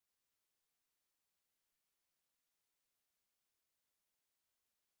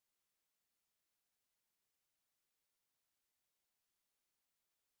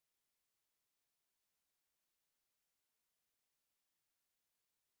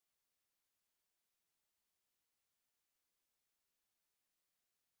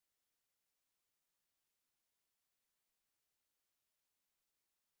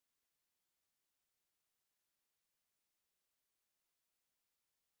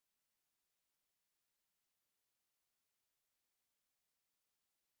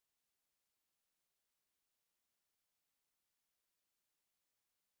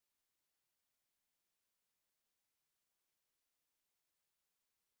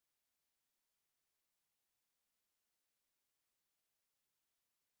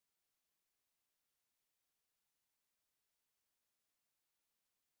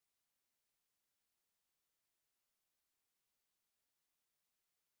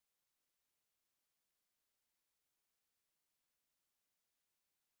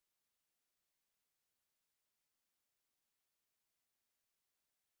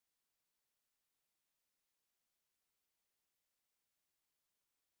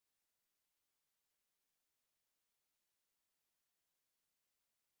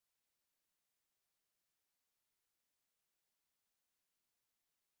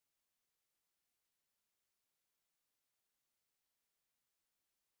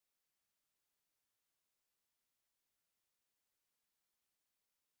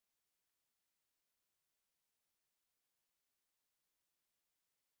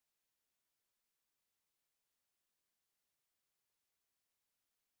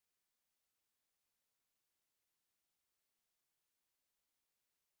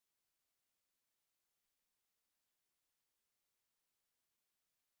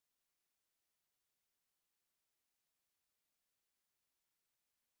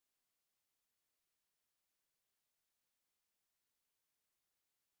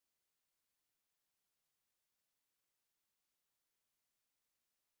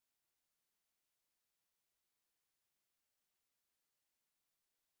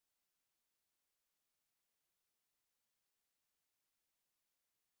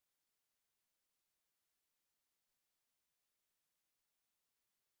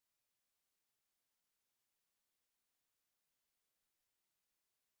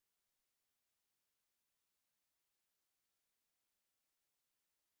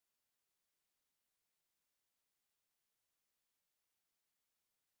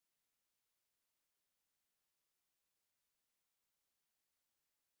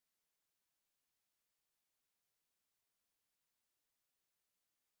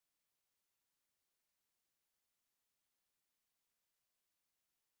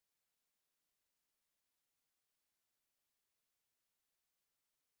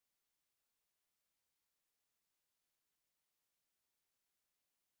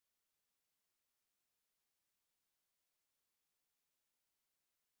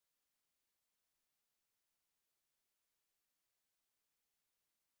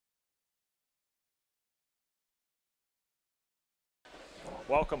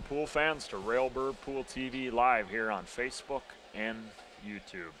Welcome pool fans to Railbird Pool TV live here on Facebook and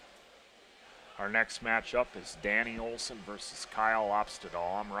YouTube. Our next matchup is Danny Olson versus Kyle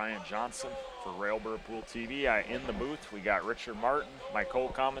Opstedall. I'm Ryan Johnson for Railbird Pool TV. In the booth, we got Richard Martin, my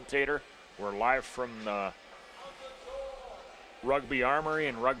co-commentator. We're live from the Rugby Armory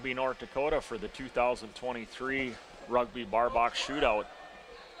in Rugby, North Dakota for the 2023 Rugby Barbox Shootout.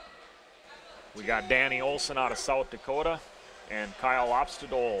 We got Danny Olson out of South Dakota and Kyle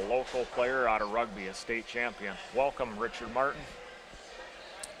Opstedall, a local player out of Rugby, a state champion. Welcome, Richard Martin.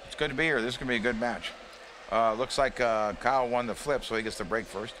 It's good to be here. This is going to be a good match. Looks like Kyle won the flip, so he gets the break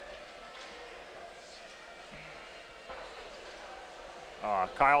first.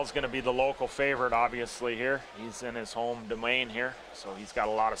 Kyle's going to be the local favorite, obviously, here. He's in his home domain here, so he's got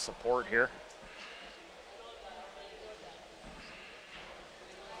a lot of support here.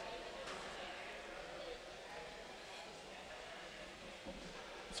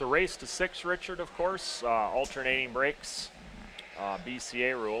 It's a race to 6, Richard, of course, alternating breaks,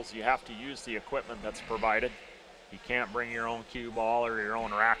 BCA rules. You have to use the equipment that's provided. You can't bring your own cue ball or your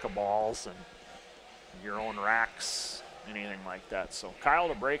own rack of balls and your own racks, anything like that. So Kyle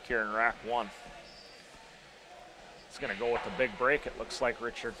to break here in rack 1. It's going to go with the big break, it looks like,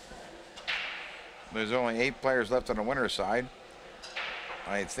 Richard. There's only 8 players left on the winner's side.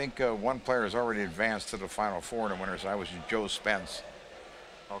 I think one player has already advanced to the final 4 on the winner's side, which is Joe Spence.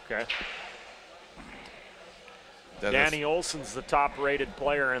 Okay. Danny Olson's the top-rated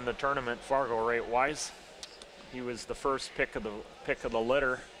player in the tournament, Fargo rate-wise. He was the first pick of the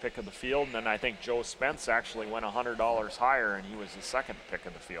litter, pick of the field, and then I think Joe Spence actually went $100 higher, and he was the second pick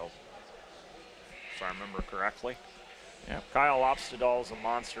of the field, if I remember correctly. Yeah. Kyle Opstedall is a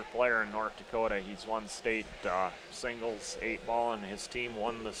monster player in North Dakota. He's won state singles 8-ball, and his team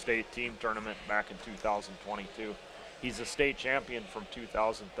won the state team tournament back in 2022. He's a state champion from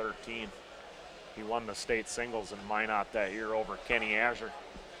 2013. He won the state singles in Minot that year over Kenny Azure.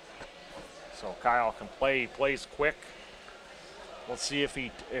 So Kyle can play. He plays quick. We'll see if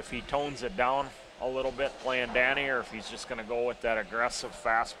he tones it down a little bit playing Danny, or if he's just going to go with that aggressive,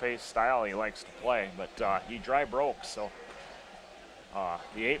 fast-paced style he likes to play. But he dry broke, so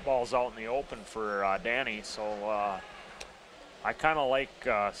the 8-ball's out in the open for Danny. So I kind of like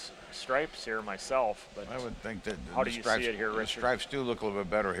stripes here myself, but I would think that how do you see it here, Richard? The stripes do look a little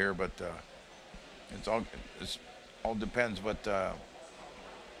bit better here, but it's all depends what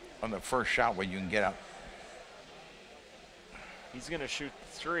on the first shot what you can get up. He's going to shoot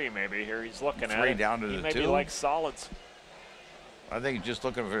 3 maybe here. He's looking at it. 3 down to the 2. Maybe like solids. I think he's just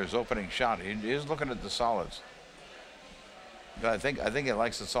looking for his opening shot. He is looking at the solids. But I think he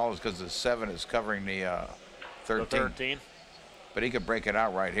likes the solids because the 7 is covering the 13. The 13. But he could break it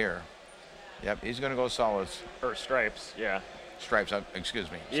out right here. Yep, he's going to go solids. Or stripes, yeah. Stripes, excuse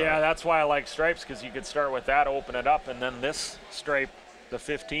me. Sorry. Yeah, that's why I like stripes, because you could start with that, open it up, and then this stripe, the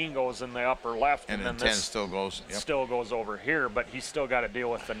 15 goes in the upper left, and then the 10 this still goes. Yep. Still goes over here, but he's still got to deal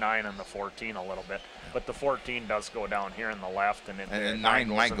with the 9 and the 14 a little bit. But the 14 does go down here in the left, and the 9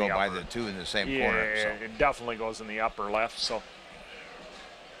 might go by the 2 in the same corner. Yeah, so. It definitely goes in the upper left. So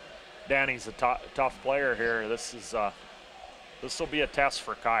Danny's a tough player here. This will be a test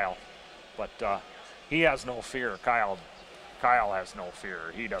for Kyle, but he has no fear. Kyle has no fear.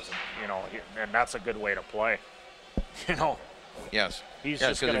 He doesn't, and that's a good way to play. Yes.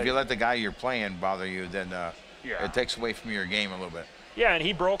 Because if you let the guy you're playing bother you, then it takes away from your game a little bit. Yeah, and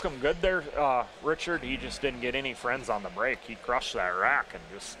he broke him good there, Richard. He just didn't get any friends on the break. He crushed that rack and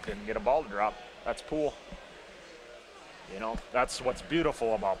just didn't get a ball to drop. That's pool. That's what's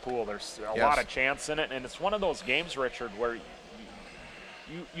beautiful about pool. There's a lot of chance in it, and it's one of those games, Richard, where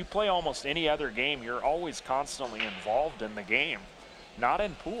you play almost any other game. You're always constantly involved in the game. Not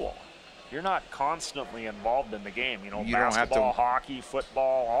in pool. You're not constantly involved in the game. You Basketball, hockey,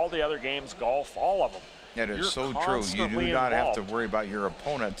 football, all the other games, golf, all of them. That is so true. You do not have to worry about your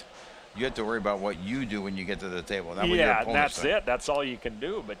opponent. You have to worry about what you do when you get to the table. Not and that's it. That's all you can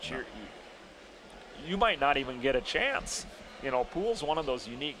do. But you might not even get a chance. Pool's one of those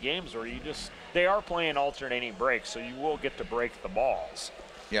unique games where they are playing alternating breaks, so you will get to break the balls.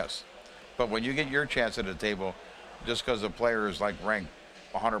 Yes. But when you get your chance at the table, just because the player is like ranked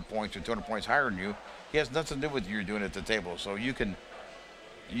 100 points or 200 points higher than you, he has nothing to do with what you're doing at the table. So you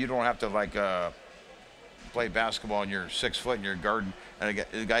don't have to play basketball and you're 6 foot in your garden, and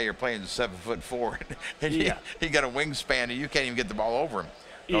the guy you're playing is 7'4", and he got a wingspan and you can't even get the ball over him.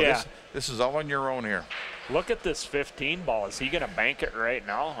 No, this is all on your own here. Look at this 15 ball. Is he going to bank it right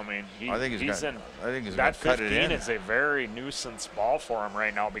now? I mean, I think he's in. I think he's that cut it in. 15 is a very nuisance ball for him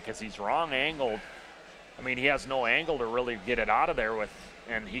right now because he's wrong angled. I mean, he has no angle to really get it out of there with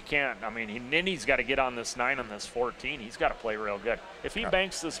And he can't, I mean, then he's got to get on this 9 and this 14. He's got to play real good. If he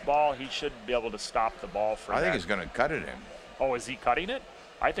banks this ball, he should be able to stop the ball for I think he's going to cut it in. Oh, is he cutting it?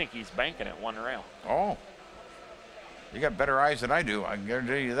 I think he's banking it one rail. Oh. You got better eyes than I do. I can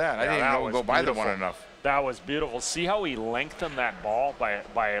guarantee you that. I didn't even know it go by the one enough. That was beautiful. See how he lengthened that ball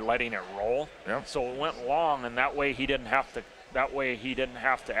by letting it roll? Yep. So it went long, and that way he didn't have to. That way he didn't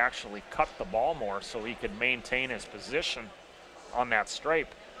have to actually cut the ball more, so he could maintain his position on that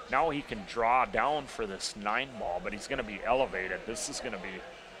stripe. Now he can draw down for this 9 ball, but he's going to be elevated. This is going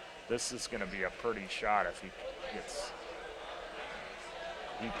to be a pretty shot if he gets.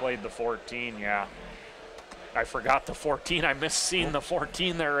 He played the 14, yeah. I forgot the 14. I missed seeing the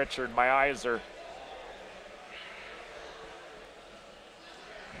 14 there, Richard. My eyes are.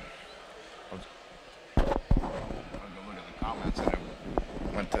 I'm going to look at the comments and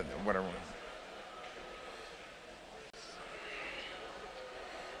it went to whatever.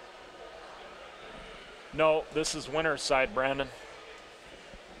 No, this is winner's side, Brandon.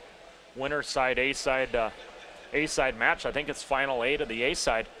 Winner's side, A-side match. I think it's final 8 of the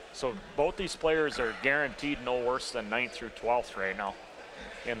A-side. So both these players are guaranteed no worse than 9th through 12th right now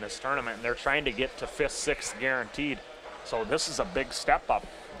in this tournament. And they're trying to get to 5th, 6th guaranteed. So this is a big step up,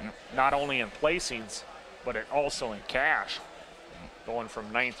 not only in placings, but also in cash. Going from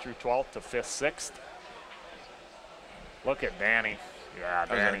 9th through 12th to 5th, 6th. Look at Danny. Yeah,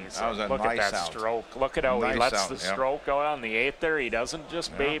 Danny's. Look at that stroke. Look at how he lets the stroke out on the 8th there. He doesn't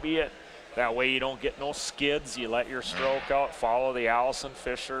just baby it. That way you don't get no skids. You let your stroke out, follow the Olson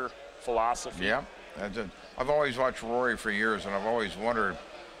Fisher philosophy. Yeah, I've always watched Rory for years, and I've always wondered,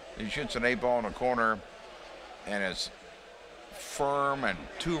 he shoots an 8 ball in a corner, and it's firm, and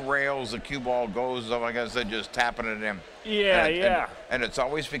 2 rails, the cue ball goes, like I said, just tapping it in. Yeah, and it's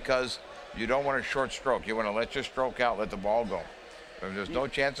always because you don't want a short stroke. You want to let your stroke out, let the ball go. There's no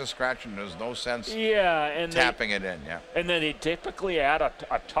chance of scratching. There's no sense and tapping it in, And then they typically add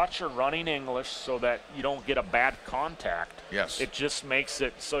a touch of running English so that you don't get a bad contact. Yes. It just makes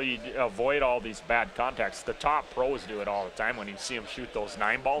it so you avoid all these bad contacts. The top pros do it all the time. When you see them shoot those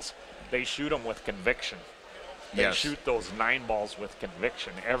 9 balls, they shoot them with conviction. They shoot those 9 balls with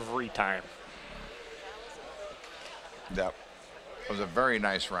conviction every time. That was a very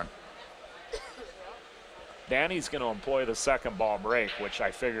nice run. Danny's going to employ the second ball break, which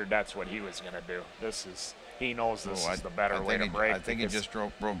I figured that's what he was going to do. He knows this is the better way to break. I think he just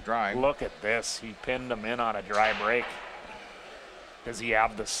broke dry. Look at this. He pinned him in on a dry break. Does he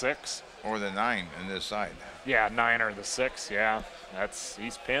have the 6? Or the 9 in this side. Yeah, 9 or the 6, yeah.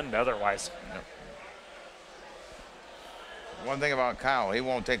 He's pinned otherwise. Yep. One thing about Kyle, he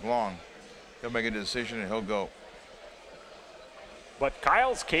won't take long. He'll make a decision and he'll go. But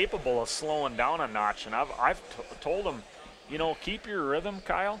Kyle's capable of slowing down a notch, and I've told him, keep your rhythm,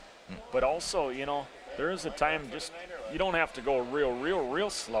 Kyle. But also, there is a time you don't have to go real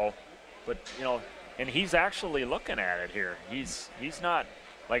slow. But and he's actually looking at it here. He's not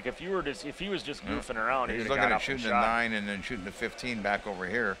like if he was just goofing around. He's looking at shooting the 9 and then shooting the 15 back over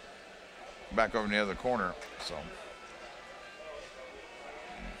here, back over in the other corner. So.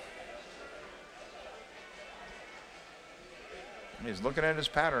 He's looking at his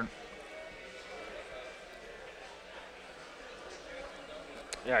pattern.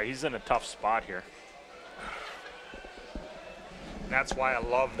 Yeah, he's in a tough spot here. That's why I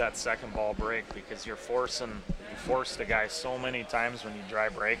love that second ball break, because you force the guy so many times when you dry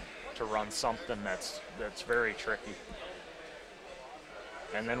break to run something that's very tricky.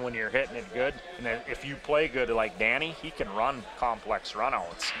 And then when you're hitting it good, and then if you play good like Danny, he can run complex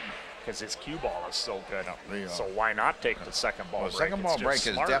runouts. Because his cue ball is so good. So why not take the second ball break? The second ball break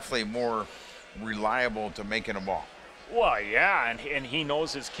is definitely more reliable to making a ball. Well, yeah, and he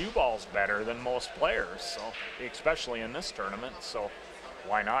knows his cue balls better than most players, so especially in this tournament. So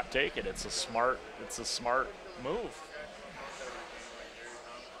why not take it? It's a smart move.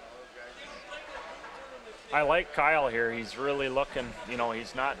 I like Kyle here. He's really looking,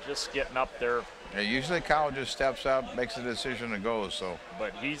 he's not just getting up there. Yeah, usually Kyle just steps up, makes a decision, and goes. So,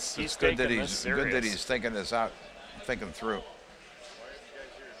 but he's taking this serious. Good that he's thinking this out, thinking through.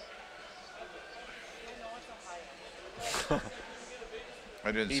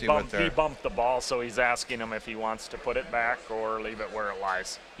 I didn't see what there. He bumped the ball, so he's asking him if he wants to put it back or leave it where it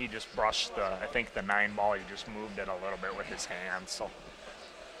lies. He just brushed I think the 9 ball. He just moved it a little bit with his hand. So,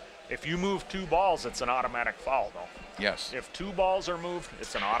 if you move 2 balls, it's an automatic foul, though. Yes. If 2 balls are moved,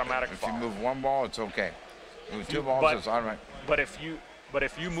 it's an automatic foul. If you move 1 ball, it's okay. Move 2 balls, it's automatic. But if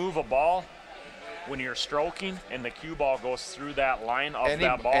you move a ball when you're stroking and the cue ball goes through that line of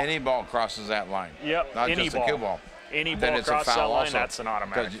that ball. Any ball crosses that line. Yep. Not any just ball. the cue ball. Any then ball it's a across that foul line, also. that's an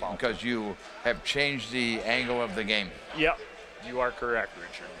automatic foul. Because you have changed the angle of the game. Yep, you are correct,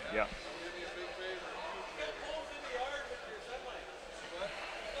 Richard. Yep.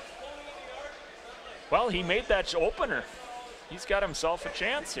 Well, he made that opener. He's got himself a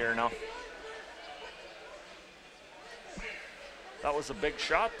chance here now. That was a big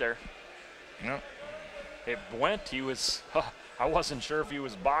shot there. Yep. It went. He was, I wasn't sure if he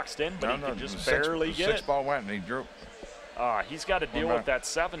was boxed in, but he could just barely get it. 6 ball went and he drew. He's got to deal with that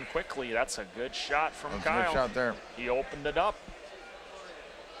 7 quickly. That's a good shot from Kyle. Good shot there. He opened it up.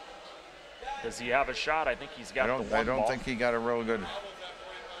 Does he have a shot? I think he's got the one ball. I don't think he got a real good.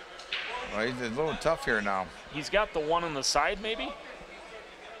 Well, he's a little tough here now. He's got the one on the side, maybe?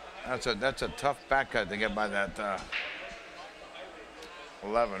 That's a tough back cut to get by that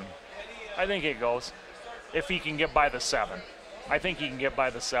 11. I think it goes. If he can get by the 7. I think he can get by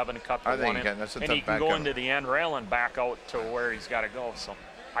the 7 and cut the 1 in. That's a and tough he can go back into the end rail and back out to where he's got to go. So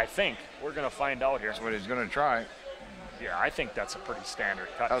I think we're going to find out here. That's what he's going to try. Yeah, I think that's a pretty standard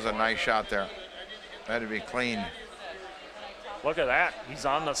cut. That was a nice shot there. That had to be clean. Look at that. He's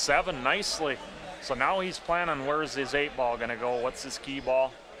on the 7 nicely. So now he's planning where's his 8 ball going to go. What's his key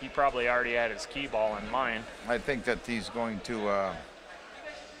ball? He probably already had his key ball in mind. I think that he's going to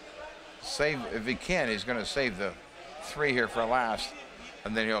save, if he can, he's going to save the 3 here for last.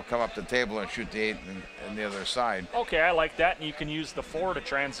 And then he'll come up the table and shoot the 8 on the other side. Okay, I like that. And you can use the 4 to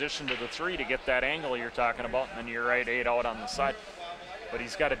transition to the 3 to get that angle you're talking about. And then you're right, 8 out on the side. But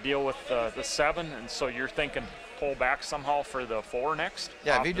he's got to deal with the 7. And so you're thinking pull back somehow for the 4 next?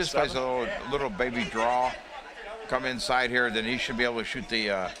 Yeah, if he just plays a little baby draw, come inside here, then he should be able to shoot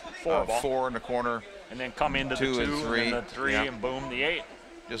the 4 in the corner. And then come into the 2 and the 3 and boom, the 8.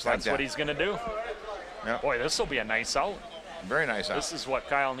 Just like that. That's what he's going to do. Yep. Boy, this will be a nice out. Very nice out. This is what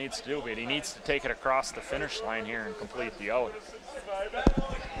Kyle needs to do, but he needs to take it across the finish line here and complete the out.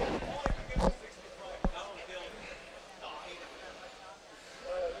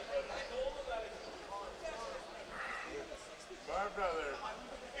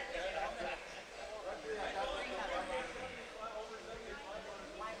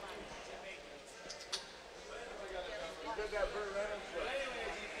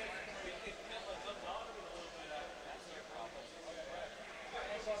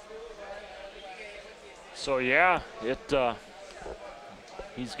 So yeah,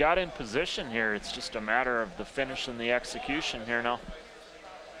 he's got in position here. It's just a matter of the finish and the execution here now.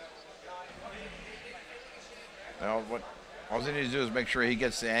 Well, all he needs to do is make sure he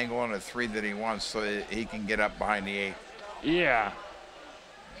gets the angle on a 3 that he wants so that he can get up behind the 8. Yeah.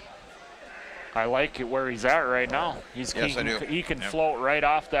 I like it where he's at right now. Yes, I do. He can float right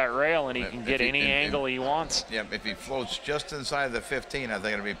off that rail and he can get any angle he wants. Yep, if he floats just inside the 15, I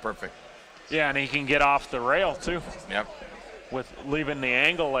think it'll be perfect. Yeah, and he can get off the rail too. Yep. With leaving the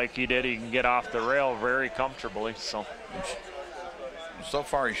angle like he did, he can get off the rail very comfortably. So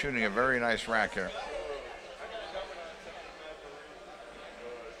far, he's shooting a very nice rack here.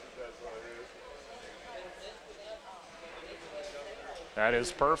 That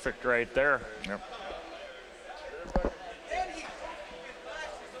is perfect right there. Yep.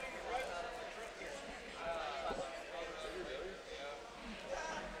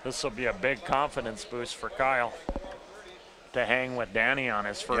 This will be a big confidence boost for Kyle to hang with Danny on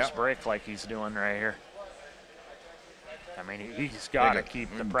his first break like he's doing right here. I mean, he's got to keep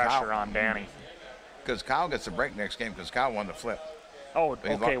the pressure on Danny. Because Kyle gets a break next game because Kyle won the flip. Oh,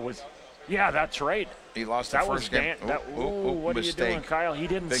 okay. Yeah, that's right. He lost the first game. What are you doing, Kyle? He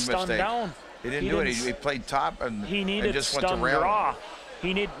didn't stun down. He didn't do it. He played top and he needed just stun went to rail. draw.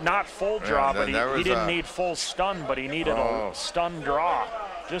 He need not full draw, but he didn't need full stun, but he needed a stun draw.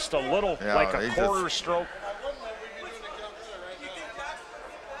 Just a little, like a quarter stroke.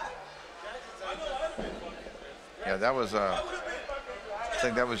 Yeah, that was I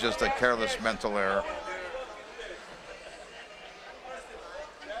think that was just a careless mental error.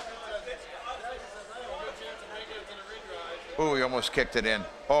 Ooh, he almost kicked it in.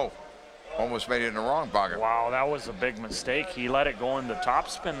 Oh, almost made it in the wrong pocket. Wow, that was a big mistake. He let it go into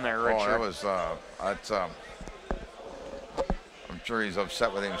topspin there, Richard. Oh, that was, I'm sure he's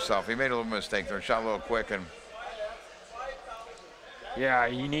upset with himself. He made a little mistake there, shot a little quick and. Yeah,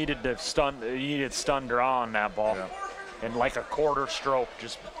 he needed stun draw on that ball. Yeah. And like a quarter stroke,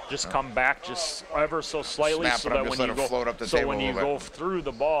 just come back just ever so slightly so that when you go when you go through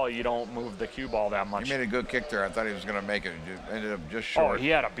the ball, you don't move the cue ball that much. He made a good kick there. I thought he was going to make it. He ended up just short. Oh, he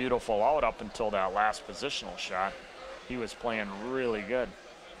had a beautiful out up until that last positional shot. He was playing really good.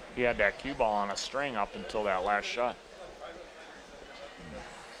 He had that cue ball on a string up until that last shot.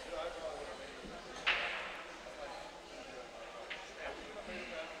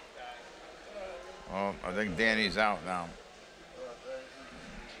 Well, I think Danny's out now.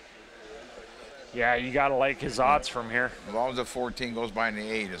 Yeah, you got to like his odds from here. As long as the 14 goes by in the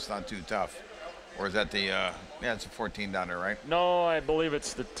 8, it's not too tough. Or is that the, yeah, it's a 14 down there, right? No, I believe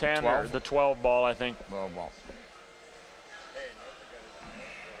it's the 10 or the 12 ball, I think. 12 ball.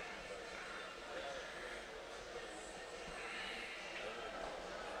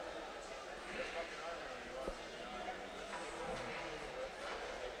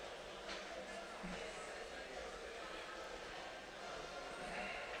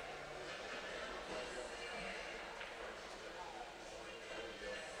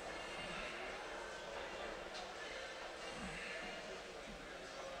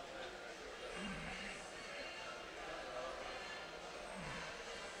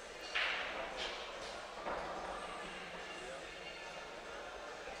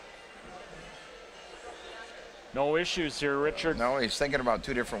 No issues here, Richard. No, he's thinking about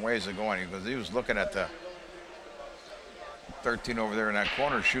 2 different ways of going because he was looking at the 13 over there in that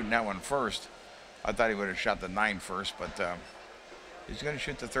corner, shooting that one first. I thought he would have shot the 9 first, but he's going to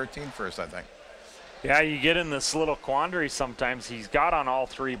shoot the 13 first, I think. Yeah, you get in this little quandary sometimes. He's got on all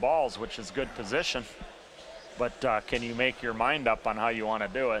 3 balls, which is good position. But can you make your mind up on how you want to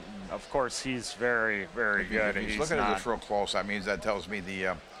do it? And of course, he's very, very good. He's looking at this real close. That means that tells me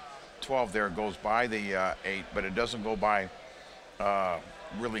the 12 there goes by the 8, but it doesn't go by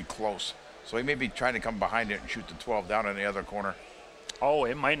really close. So he may be trying to come behind it and shoot the 12 down in the other corner. Oh,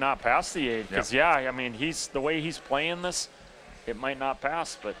 it might not pass the 8 because, yeah, I mean, the way he's playing this, it might not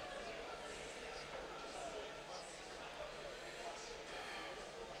pass, but.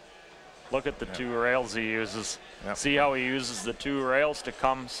 Look at the 2 rails he uses. Yep. See how he uses the 2 rails to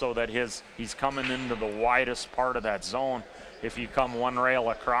come so that he's coming into the widest part of that zone. If you come 1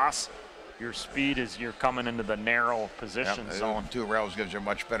 rail across, your speed is you're coming into the narrow position zone. 2 rails gives you a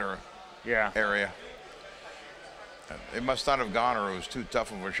much better Yeah. area. It must not have gone, or it was too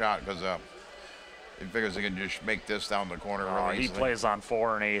tough of a shot because he figures he can just make this down the corner really He easily. plays on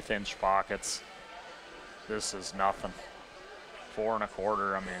 4 1/8 inch pockets. This is nothing. 4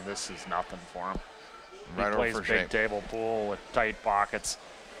 1/4. I mean, this is nothing for him. Right He plays over big shape. table pool with tight pockets.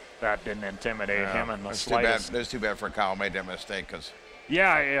 That didn't intimidate him in the slightest. That's too bad for Kyle made that mistake because.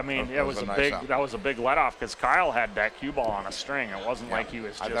 Yeah, I mean, That was a nice big. out. That was a big let off because Kyle had that cue ball on a string. It wasn't like he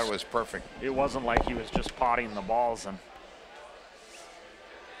was just. I thought it was perfect. It wasn't like he was just potting the balls.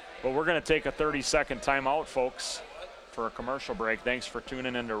 But we're going to take a 30-second timeout, folks, for a commercial break. Thanks for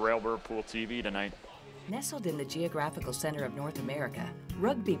tuning into Railbird Pool TV tonight. Nestled in the geographical center of North America,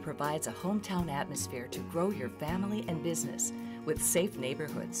 Rugby provides a hometown atmosphere to grow your family and business with safe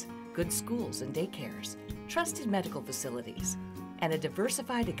neighborhoods, good schools and daycares, trusted medical facilities, and a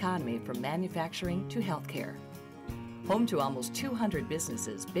diversified economy from manufacturing to healthcare. Home to almost 200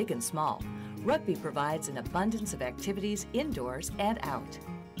 businesses, big and small, Rugby provides an abundance of activities indoors and out.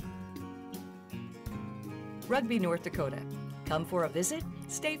 Rugby, North Dakota. Come for a visit,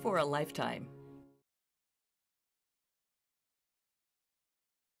 stay for a lifetime.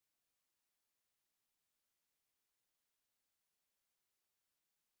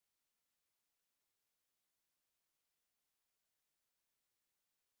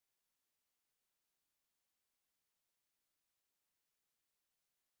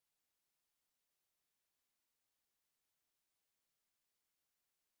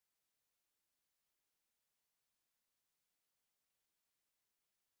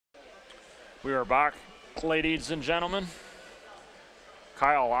 We are back, ladies and gentlemen.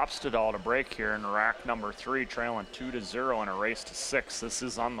 Kyle Opstedal to break here in rack number 3, trailing 2-0 in a race to 6. This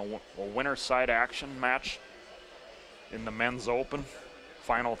is on the winner side action match in the men's open,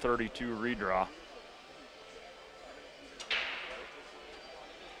 final 32 redraw.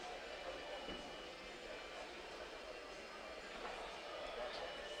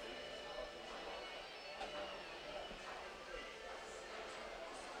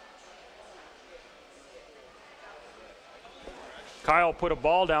 Kyle put a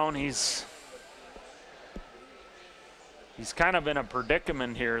ball down. He's kind of in a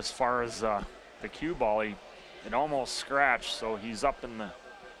predicament here as far as the cue ball. It almost scratched, so he's up in the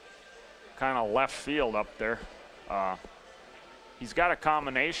kind of left field up there. He's got a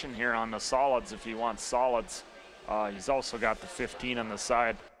combination here on the solids if he wants solids. He's also got the 15 on the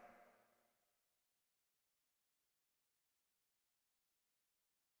side.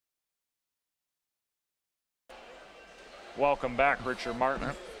 Welcome back, Richard Martin.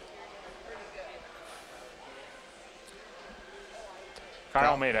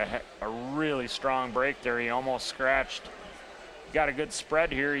 Kyle made a really strong break there. He almost scratched. He got a good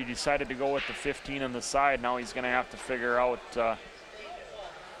spread here. He decided to go with the 15 on the side. Now he's going to have to figure out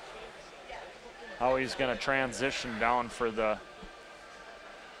how he's going to transition down for the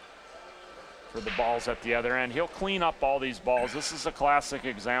balls at the other end. He'll clean up all these balls. This is a classic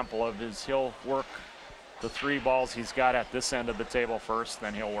example of he'll work the 3 balls he's got at this end of the table first,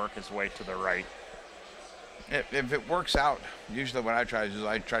 then he'll work his way to the right. If it works out, usually what I try to do is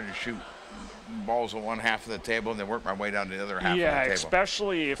I try to shoot balls on one half of the table and then work my way down to the other half of the table. Yeah,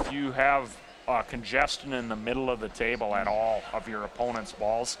 especially if you have congestion in the middle of the table at all of your opponent's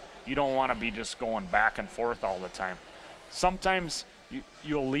balls. You don't want to be just going back and forth all the time. Sometimes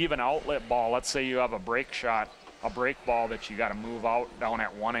you'll leave an outlet ball. Let's say you have a break shot, a break ball that you got to move out down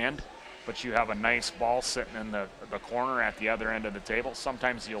at one end, but you have a nice ball sitting in the corner at the other end of the table.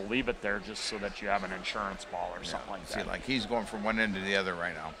 Sometimes you'll leave it there just so that you have an insurance ball or something like that. See, like he's going from one end to the other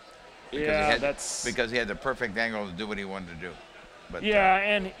right now. Because he had the perfect angle to do what he wanted to do. But, yeah,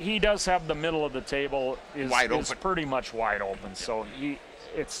 and he does have the middle of the table is pretty much wide open, so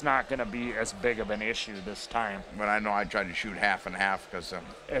it's not going to be as big of an issue this time. But I know I tried to shoot half and half because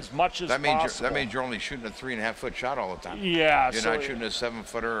as much as possible. That means you're only shooting a 3.5-foot shot all the time. Yeah, you're not shooting a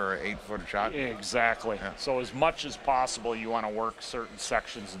 7-footer or 8-foot shot. Exactly. Yeah. So as much as possible, you want to work certain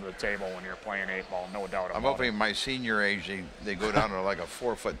sections of the table when you're playing 8-ball. No doubt about it. I'm hoping in my senior age they go down to like a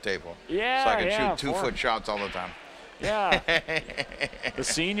 4-foot table. Yeah, so I can shoot 2-foot shots all the time. Yeah. The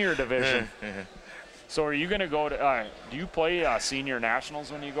senior division. So are you going to go to, do you play senior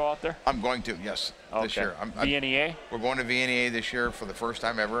nationals when you go out there? I'm going to, yes, this year. VNEA? We're going to VNEA this year for the first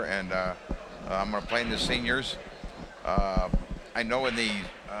time ever, and I'm going to play in the seniors. I know in the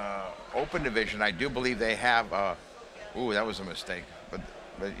open division, I do believe they have, that was a mistake, but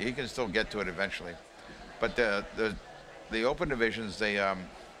he can still get to it eventually. But the open divisions,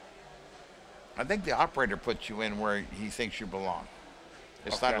 I think the operator puts you in where he thinks you belong.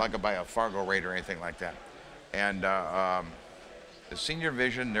 It's not like by a Fargo rate or anything like that. And the senior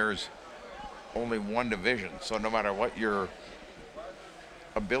division, there's only one division. So no matter what your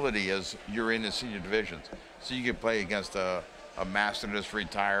ability is, you're in the senior divisions. So you can play against a master that's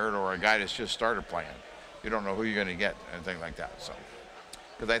retired or a guy that's just started playing. You don't know who you're going to get, anything like that. So,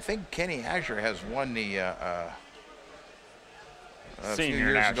 because I think Kenny Asher has won the a few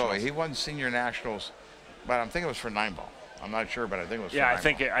years ago. He won senior nationals, but I'm thinking it was for 9-ball. I'm not sure, but I think it was. Yeah, I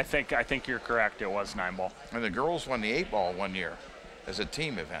think you're correct. It was 9-ball. And the girls won the 8-ball one year as a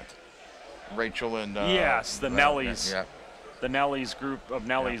team event. Rachel and yes, the Nellies. Yeah. The Nellies group of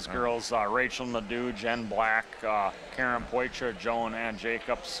Nellies girls: Rachel Nadeau, Jen Black, Karen Poitra, Joan Ann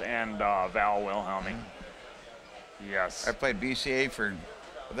Jacobs, and Val Wilhelming. Yes. I played BCA for,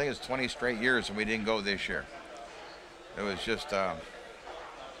 I think it's 20 straight years, and we didn't go this year. It was just,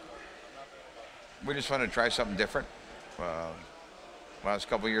 we just wanted to try something different. Last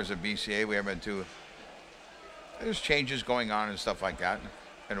couple of years at BCA, we have been there's changes going on and stuff like that.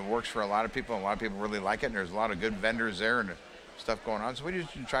 And it works for a lot of people, and a lot of people really like it. And there't a lot of good vendors there and stuff going on. So we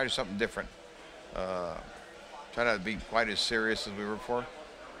just tried something different. Try not to be quite as serious as we were before.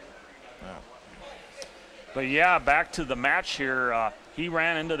 But yeah, back to the match here. He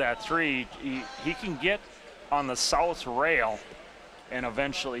ran into that 3. He can get on the south rail, and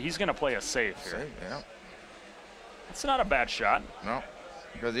eventually he's going to play a safe here. Safe, yeah. It's not a bad shot. No,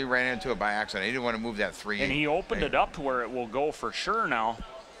 because he ran into it by accident. He didn't want to move that 3. And he opened it up to where it will go for sure now.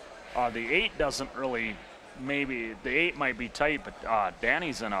 The 8 doesn't really. Maybe the 8 might be tight, but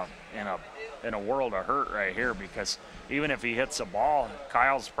Danny's in a world of hurt right here, because even if he hits a ball,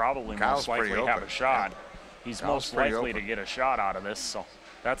 Kyle's probably most likely to have a shot. Yeah. He's most likely to get a shot out of this. So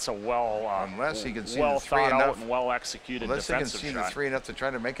that's a unless he can see well the 3 thought enough, out and well executed defensive shot. Unless he can see the 3 enough to try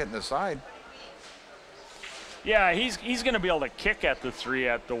to make it in the side. Yeah, he's going to be able to kick at the 3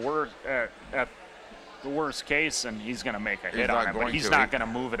 at the worst case, and he's going to make a hit on it. But he's not going to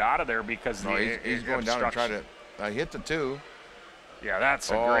move it out of there because he's going down and try to hit the 2. Yeah,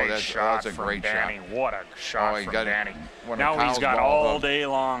 that's a great shot from Danny. What a shot from Danny. Now he's got all day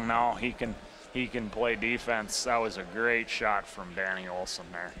long. Now he can play defense. That was a great shot from Danny Olson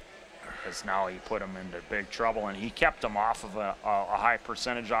there, because now he put him into big trouble, and he kept him off of a high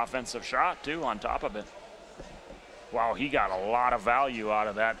percentage offensive shot too on top of it. Wow, he got a lot of value out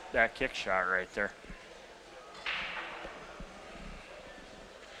of that kick shot right there.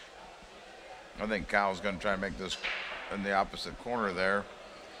 I think Kyle's going to try to make this in the opposite corner there.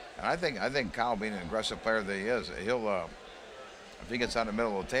 And I think Kyle, being an aggressive player that he is, he'll if he gets out in the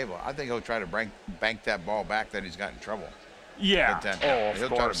middle of the table, I think he'll try to bank that ball back that he's got in trouble. Yeah. He'll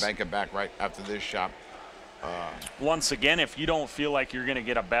try to bank it back right after this shot. Once again, if you don't feel like you're going to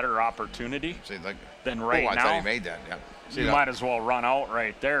get a better opportunity, then right I now, thought he made that. Yeah. You might as well run out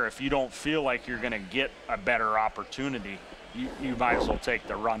right there. If you don't feel like you're going to get a better opportunity, you might as well take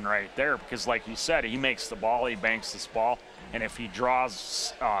the run right there, because like you said, he makes the ball, he banks this ball, and if he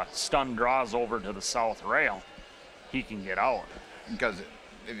draws, stun draws over to the south rail, he can get out. Because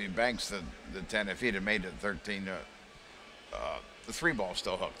if he banks the 10, if he'd have made it 13, the 3 ball's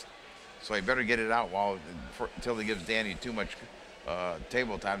still hooked. So he better get it out until he gives Danny too much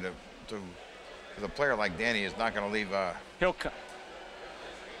table time to. Because a player like Danny is not going to leave. I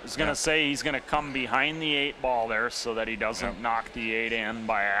was going to say he's going to come behind the 8 ball there so that he doesn't knock the 8 in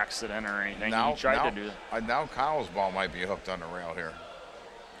by accident or anything. He tried to do that. Now Kyle's ball might be hooked on the rail here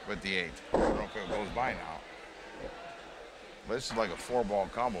with the 8. I don't know if it goes by now. But this is like a 4-ball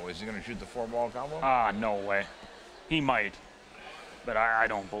combo. Is he going to shoot the 4-ball combo? No way. He might, but I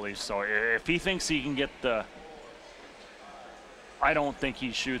don't believe so. If he thinks he can get the... I don't think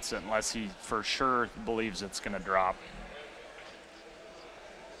he shoots it unless he for sure believes it's going to drop.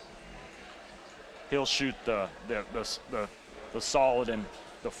 He'll shoot the solid in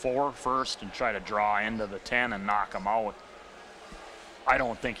the 4 first and try to draw into the 10 and knock him out. I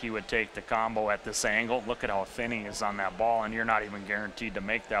don't think he would take the combo at this angle. Look at how thin he is on that ball, and you're not even guaranteed to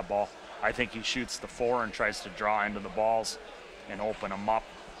make that ball. I think he shoots the 4 and tries to draw into the balls and open them up.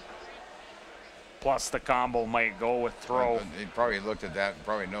 Plus the combo might go with throw. He probably looked at that and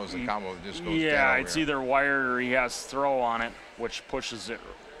probably knows the combo just goes Yeah, down it's either wired or he has throw on it, which pushes it.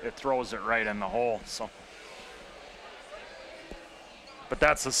 It throws it right in the hole. So, but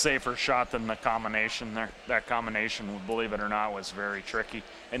that's a safer shot than the combination there. That combination, believe it or not, was very tricky.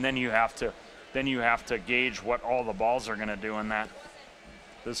 And then you have to gauge what all the balls are going to do in that.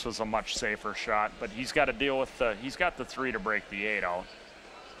 This was a much safer shot, but he's got to deal with he's got the 3 to break the 8 out.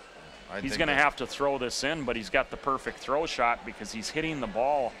 He's going to have to throw this in, but he's got the perfect throw shot because he's hitting the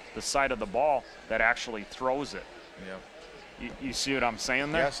ball, the side of the ball that actually throws it. Yeah. You see what I'm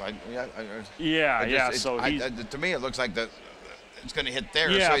saying there? Yes, So to me, it looks like it's going to hit there.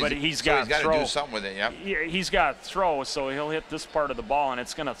 Yeah, so but he's got to do something with it. Yeah. Yeah, he's got throw, so he'll hit this part of the ball, and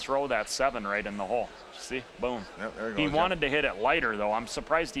it's going to throw that 7 right in the hole. See, boom. Yep, there it goes, he wanted to hit it lighter, though. I'm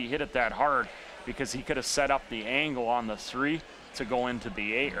surprised he hit it that hard because he could have set up the angle on the 3 to go into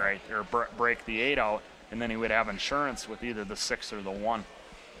the 8, right, or break the 8 out, and then he would have insurance with either the 6 or the 1.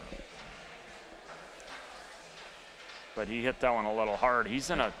 But he hit that one a little hard. He's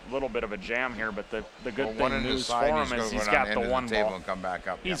in a little bit of a jam here, but the good thing news for him is he's got the 1 ball. And come back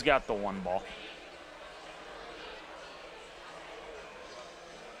up. He's got the 1 ball.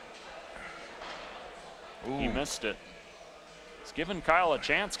 Ooh. He missed it. It's giving Kyle a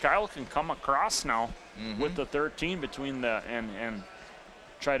chance. Kyle can come across now with the 13 between the and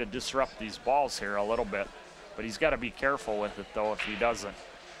try to disrupt these balls here a little bit. But he's got to be careful with it, though, if he doesn't.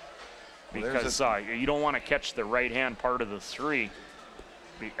 Because you don't want to catch the right-hand part of the 3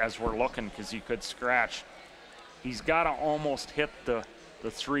 as we're looking, because he could scratch. He's got to almost hit the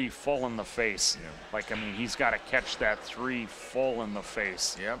 3 full in the face. Yep. Like, I mean, he's got to catch that 3 full in the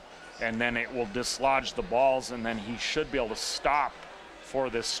face. Yep. And then it will dislodge the balls, and then he should be able to stop for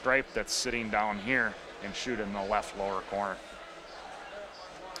this stripe that's sitting down here and shoot in the left lower corner.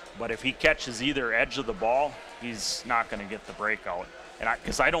 But if he catches either edge of the ball, he's not going to get the breakout. And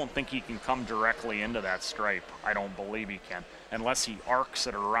because I don't think he can come directly into that stripe. I don't believe he can, unless he arcs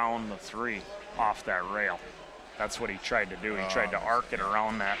it around the 3 off that rail. That's what he tried to do. He tried to arc it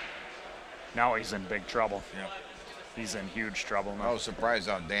around that. Now he's in big trouble. Yep. He's in huge trouble now. I was surprised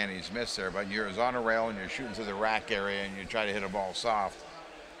on Danny's miss there, but you're on a rail and you're shooting to the rack area and you try to hit a ball soft.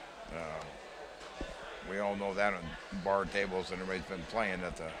 We all know that on bar tables, and everybody's been playing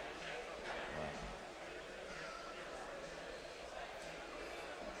at the.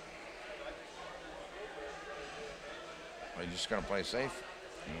 Are you just going to play safe?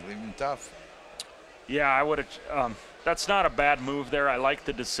 You leave him tough. Yeah, I would have. That's not a bad move there. I like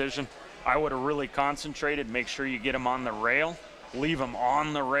the decision. I would have really concentrated, make sure you get him on the rail, leave him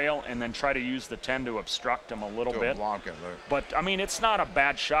on the rail, and then try to use the 10 to obstruct him a little bit. Block it, but, I mean, it's not a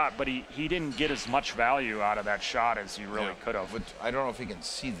bad shot, but he didn't get as much value out of that shot as he really could have. But I don't know if he can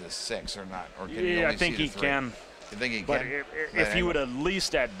see the 6 or not. Or can yeah, he only I think see he the 3? can. You think he but can? If you would at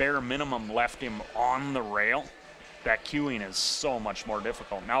least at bare minimum left him on the rail, that cueing is so much more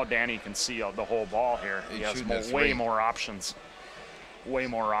difficult. Now Danny can see the whole ball here. He has way more options. Way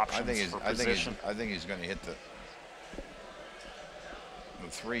more options for position. I think he's going to hit the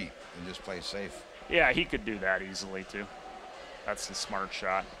 3 and just play safe. Yeah, he could do that easily too. That's the smart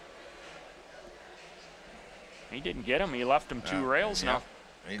shot. He didn't get him. He left him 2 rails now.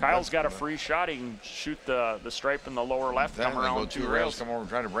 Kyle's got a free shot. He can shoot the stripe in the lower left, come around 2 rails. Come over and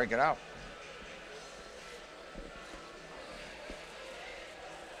try to break it out.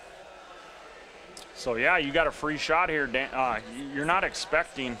 So yeah, you got a free shot here. You're not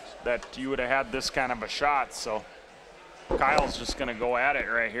expecting that you would have had this kind of a shot, so Kyle's just gonna go at it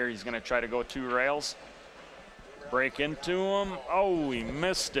right here. He's gonna try to go 2 rails, break into him. Oh, he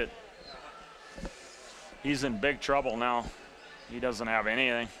missed it. He's in big trouble now. He doesn't have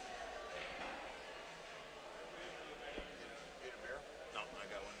anything.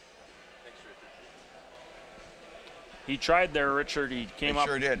 He tried there, Richard. He came up.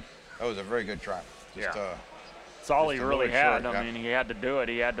 Sure did. That was a very good try. Just, yeah. That's all he really had. Short, I mean, he had to do it.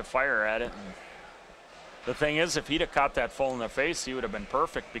 He had to fire at it. And the thing is, if he'd have caught that full in the face, he would have been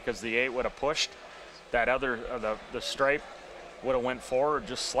perfect because the 8 would have pushed. That other, the stripe would have went forward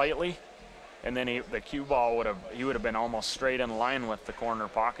just slightly, and then the cue ball would have been almost straight in line with the corner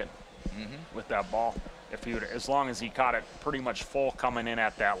pocket with that ball. If he would, as long as he caught it pretty much full coming in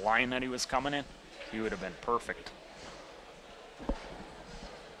at that line that he was coming in, he would have been perfect.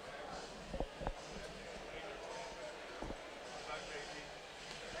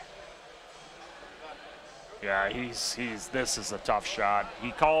 Yeah, this is a tough shot.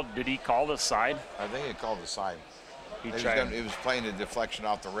 Did he call the side? I think he called the side. He was playing a deflection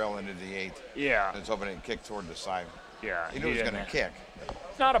off the rail into the 8. Yeah. And it's hoping it kicked toward the side. Yeah. He knew he was going to kick.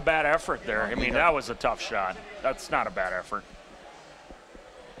 Not a bad effort there. I mean, that was a tough shot. That's not a bad effort.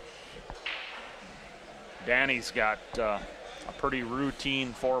 Danny's got a pretty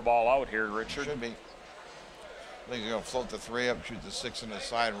routine 4-ball out here, Richard. Should be. I think he's going to float the 3 up, shoot the 6 on the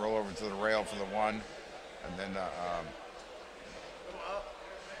side, roll over to the rail for the 1. And then,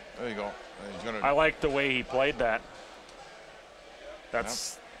 there you go. I like the way he played that.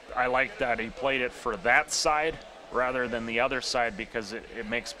 I like that he played it for that side rather than the other side because it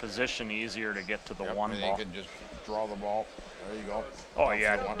makes position easier to get to the 1 and ball. You can just draw the ball. There you go. Oh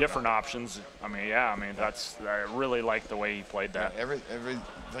yeah, different options. I mean, I really like the way he played that. Yeah,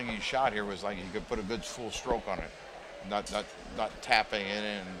 everything he shot here was like he could put a good full stroke on it, not tapping it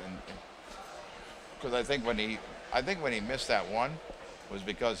in. Because I think when he missed that 1 was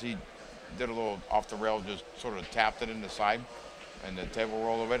because he did a little off the rail, just sort of tapped it in the side, and the table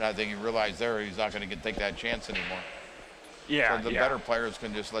roll of it. I think he realized there he's not going to take that chance anymore. Yeah. So the better players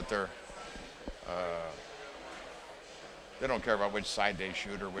can just let their they don't care about which side they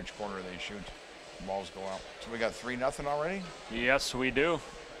shoot or which corner they shoot. The balls go out. So we got 3-0 already? Yes, we do.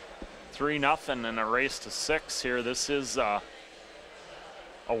 3-0 in a race to 6 here. This is a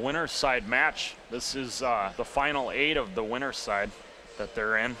winner's side match. This is the final 8 of the winner's side that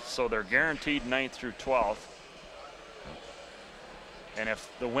they're in. So they're guaranteed 9th through 12th. And if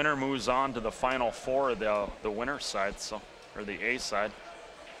the winner moves on to the final 4 of the winner's side, or the A side.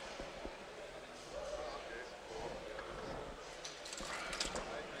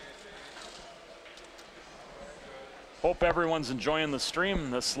 Hope everyone's enjoying the stream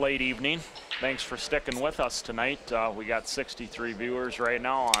this late evening. Thanks for sticking with us tonight. We got 63 viewers right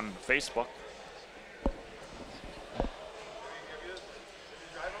now on Facebook.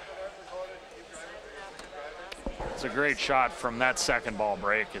 It's a great shot from that 2nd ball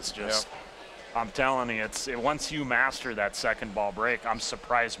break. It's just, I'm telling you, once you master that 2nd ball break, I'm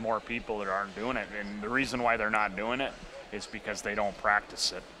surprised more people that aren't doing it. And the reason why they're not doing it is because they don't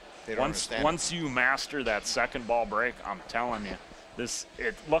practice it. Once you master that 2nd ball break, I'm telling you,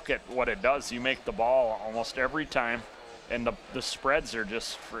 look at what it does. You make the ball almost every time, and the spreads are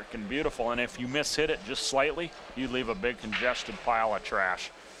just freaking beautiful. And if you miss-hit it just slightly, you leave a big congested pile of trash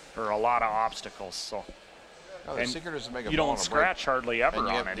or a lot of obstacles. So, the secret is to make a you ball don't scratch hardly ever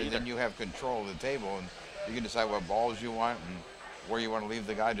on it either. Then you have control of the table, and you can decide what balls you want and where you want to leave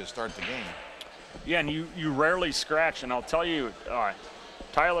the guy to start the game. Yeah, and you rarely scratch. And I'll tell you,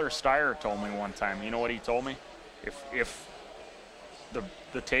 Tyler Steyer told me one time, you know what he told me? If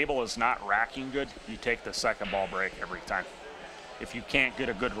the table is not racking good, you take the 2nd ball break every time. If you can't get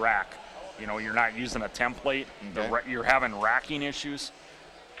a good rack, you're not using a template, you're having racking issues,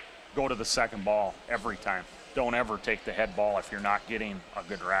 go to the 2nd ball every time. Don't ever take the head ball if you're not getting a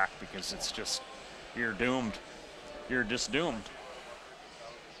good rack, because it's just, you're doomed. You're just doomed.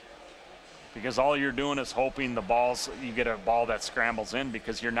 Because all you're doing is hoping you get a ball that scrambles in,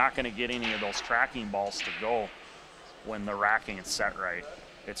 because you're not going to get any of those tracking balls to go when the racking is set right.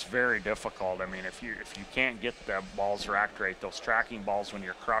 It's very difficult. I mean, if you can't get the balls racked right, those tracking balls, when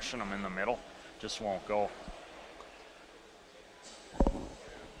you're crushing them in the middle, just won't go.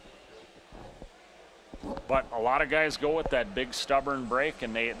 But a lot of guys go with that big stubborn break,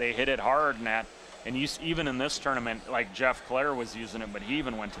 and they hit it hard and that. And even in this tournament, like Jeff Clare was using it, but he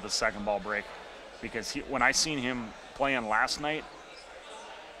even went to the 2nd ball break, because when I seen him playing last night,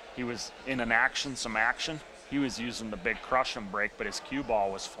 he was in some action, he was using the big crush and break, but his cue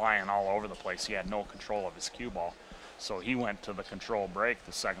ball was flying all over the place. He had no control of his cue ball. So he went to the control break,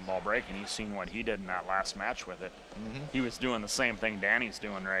 the second ball break, and he's seen what he did in that last match with it. He was doing the same thing Danny's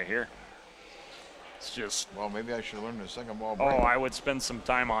doing right here. It's just... Well, maybe I should learn the second ball break. Oh, I would spend some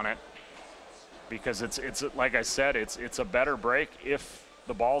time on it because it's like I said, it's a better break if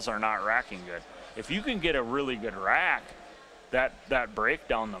the balls are not racking good. If you can get a really good rack, that break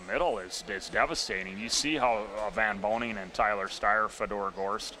down the middle is devastating. You see how Van Boning and Tyler Steyer, Fedor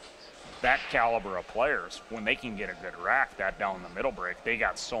Gorst, that caliber of players, when they can get a good rack, that down the middle break, they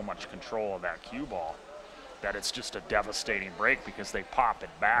got so much control of that cue ball that it's just a devastating break because they pop it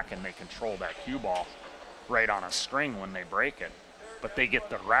back and they control that cue ball right on a string when they break it. But they get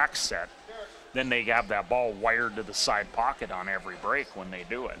the rack set, then they have that ball wired to the side pocket on every break when they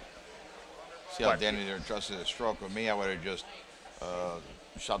do it. See how Danny there trusted his stroke. With me, I would have just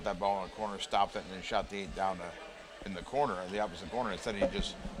shot that ball in the corner, stopped it, and then shot the 8 down in the corner, the opposite corner. Instead, he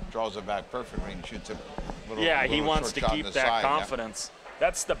just draws it back perfectly and shoots it. He wants to keep that confidence. Yeah.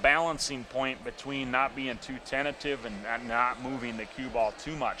 That's the balancing point between not being too tentative and not moving the cue ball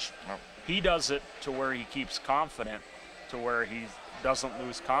too much. Yep. He does it to where he keeps confident, to where he doesn't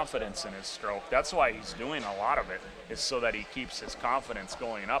lose confidence in his stroke. That's why he's doing a lot of it, is so that he keeps his confidence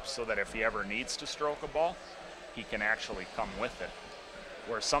going up so that if he ever needs to stroke a ball, he can actually come with it.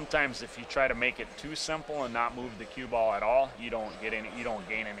 Where sometimes if you try to make it too simple and not move the cue ball at all, you don't gain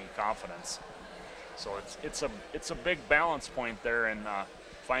any confidence. So it's a big balance point there in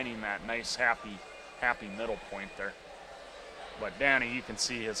finding that nice happy middle point there. But Danny, you can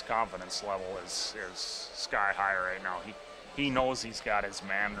see his confidence level is sky high right now. He knows he's got his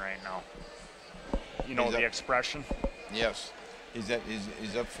man right now. You know the expression? Yes. He's up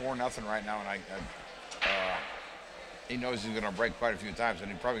 4-0 right now, and he knows he's going to break quite a few times,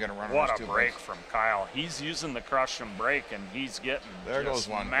 and he's probably going to run. What a break from Kyle. He's using the crush and break, and he's getting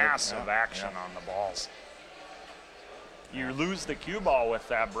massive action on the balls. You lose the cue ball with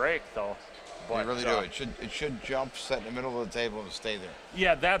that break, though. But, you really do. It should jump, set in the middle of the table, and stay there.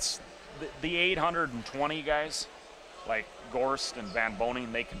 Yeah, that's the 820 guys, like Gorst and Van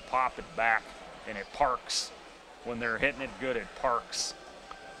Boning, they can pop it back, and it parks. When they're hitting it good, it parks.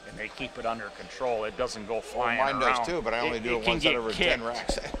 And they keep it under control. It doesn't go flying around. Mine does too, but I only do it once out over 10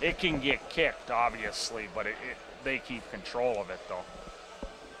 racks. It can get kicked, obviously, but they keep control of it, though.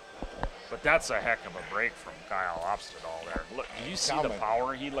 But that's a heck of a break from Kyle Opstedall there. Look, do you see the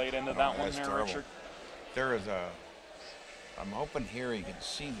power he laid into that one there, terrible. Richard? There is I'm hoping here he can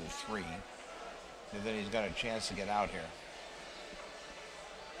see the 3, and then he's got a chance to get out here.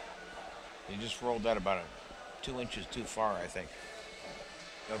 He just rolled that about 2 inches too far, I think.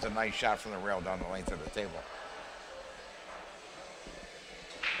 That was a nice shot from the rail down the length of the table.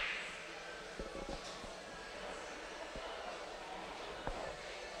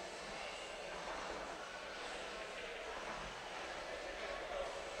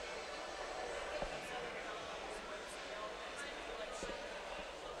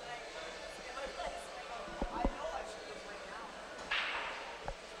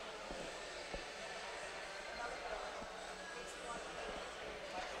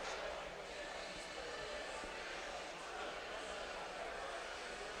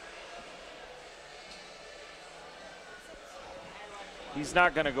 He's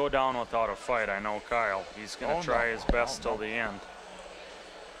not going to go down without a fight. I know Kyle. He's going to try his best till the end.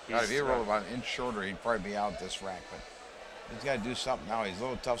 If he rolled about an inch shorter, he'd probably be out this rack. But he's got to do something now. He's a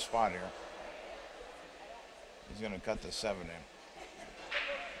little tough spot here. He's going to cut the 7 in.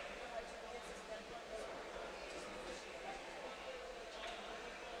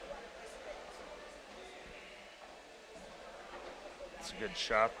 It's a good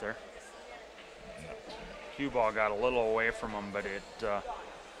shot there. Cue ball got a little away from him, but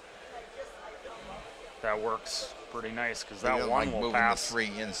that works pretty nice because that one will pass. The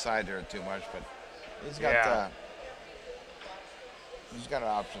 3 inside there too much, but he's got he's got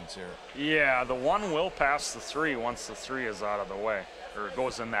options here. Yeah, the 1 will pass the 3 once the 3 is out of the way, or it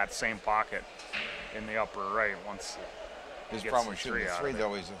goes in that same pocket in the upper right once. His problem with shooting the 3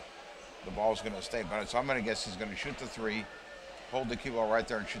 though is the ball's going to stay. But so I'm going to guess he's going to shoot the 3, hold the cue ball right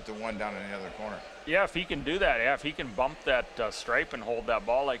there, and shoot the 1 down in the other corner. Yeah, if he can do that, if he can bump that stripe and hold that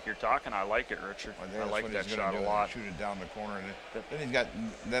ball like you're talking, I like it, Richard. I like that shot a lot. Shoot it down the corner, and then he's got.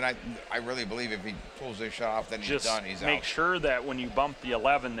 Then I really believe if he pulls this shot off, then he's done. He's out. Just make sure that when you bump the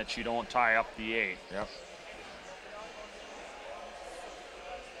 11, that you don't tie up the 8. Yep.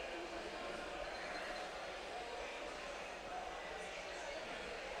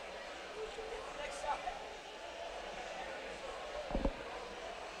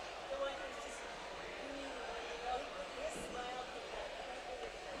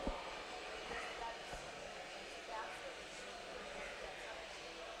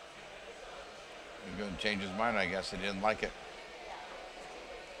 changed his mind, I guess. He didn't like it.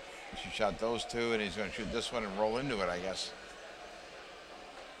 She shot those two, and he's going to shoot this one and roll into it, I guess.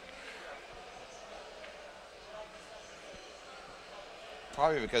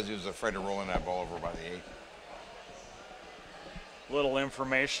 Probably because he was afraid of rolling that ball over by the 8. Little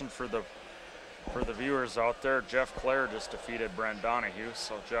information for the viewers out there. Jeff Clare just defeated Brent Donahue,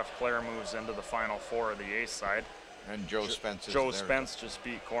 so Jeff Clare moves into the Final Four of the A side. And Joe Spence is Joe there. Spence just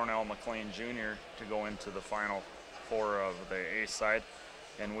beat Cornell McLean Jr. to go into the Final Four of the A side.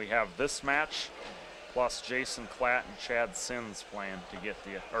 And we have this match plus Jason Klatt and Chad Sins playing to get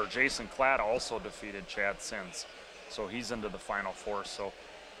the, or Jason Klatt also defeated Chad Sins. So he's into the Final Four. So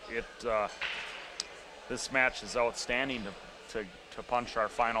this match is outstanding to punch our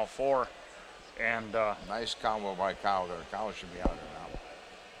Final Four. And nice combo by Kyle there. Kyle should be out there now.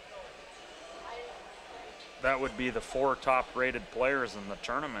 That would be the 4 top-rated players in the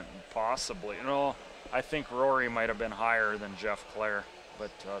tournament, possibly. You know, I think Rory might have been higher than Jeff Clare,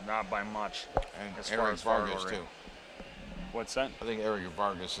 but not by much. And as Eric far as Vargas Rory. too. What's that? I think Eric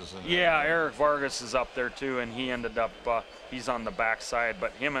Vargas is in there. Yeah, Eric Vargas is up there too, and he ended up, he's on the backside,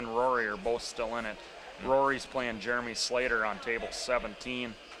 but him and Rory are both still in it. Rory's playing Jeremy Slater on table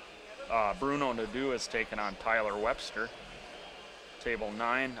 17. Bruno Nadeau is taking on Tyler Webster. Table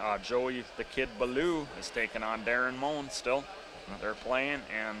 9, Joey the Kid Ballou is taking on Darren Moan still. They're playing,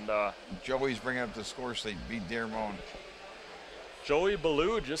 and Joey's bringing up the score sheet. Beat Darren Moan. Joey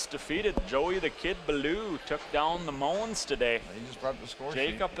Ballou just defeated Joey the Kid Ballou, took down the Moans today. He just brought up the score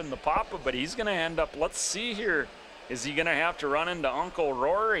sheet. Jacob and the Papa, but he's going to end up, let's see here. Is he going to have to run into Uncle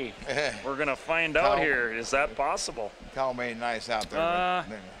Rory? We're going to find out here. Is that possible? Kyle made nice out there.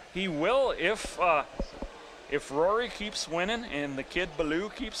 He will if Rory keeps winning and the Kid Ballou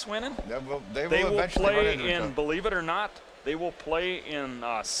keeps winning. They will eventually run play into each in, other. believe it or not, they will play in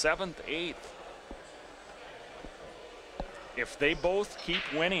 7th, 8th. If they both keep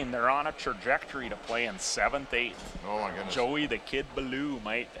winning, they're on a trajectory to play in 7th, 8th. Oh my goodness. Joey the Kid Ballou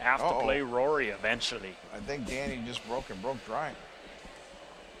might have to play Rory eventually. I think Danny just broke dry.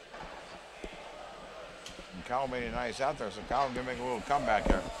 And Kyle made it nice out there, so Kyle's gonna make a little comeback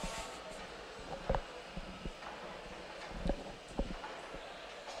there.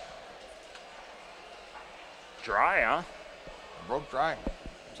 Dry, huh? Broke dry.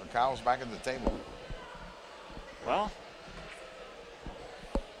 So Kyle's back at the table. Well,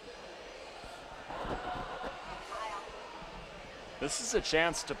 this is a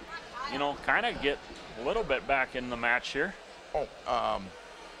chance to, you know, kind of get a little bit back in the match here.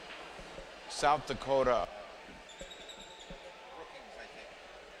 South Dakota.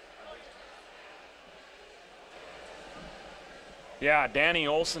 Yeah, Danny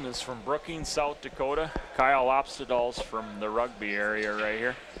Olson is from Brookings, South Dakota. Kyle Opstedal's from the Rugby area right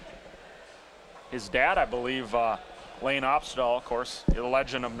here. His dad, I believe, Lane Opstedal, of course, the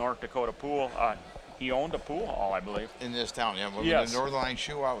legend of North Dakota pool. He owned a pool hall, I believe. In this town, yeah. When Yes. the Northern Line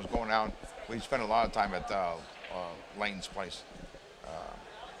Shootout was going down, we spent a lot of time at Lane's place.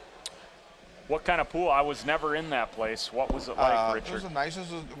 What kind of pool? I was never in that place. What was it like, Richard? It was a nice.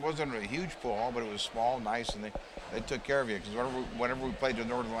 It wasn't a huge pool hall, but it was small, nice, and they took care of you. Because whenever we played the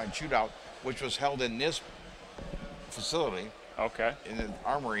Northern Line Shootout, which was held in this facility, Okay. in the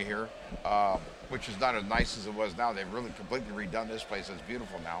armory here, which is not as nice as it was now. They've really completely redone this place. It's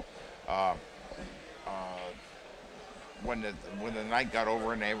beautiful now. When the night got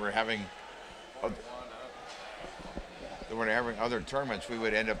over and they were having other tournaments, we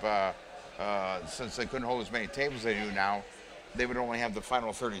would end up. Since they couldn't hold as many tables as they do now, they would only have the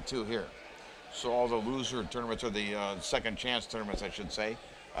final 32 here. So all the loser tournaments, or the second chance tournaments, I should say,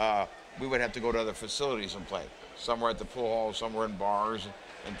 we would have to go to other facilities and play. Somewhere at the pool hall, somewhere in bars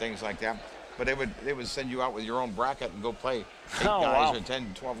and things like that. But they would send you out with your own bracket and go play 8 guys or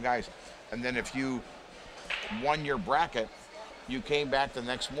 10, 12 guys. And then if you won your bracket, you came back the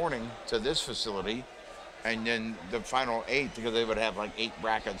next morning to this facility, and then the final 8, because they would have like 8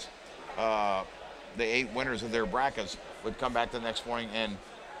 brackets, the 8 winners of their brackets would come back the next morning and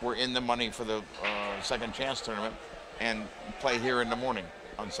were in the money for the second chance tournament and play here in the morning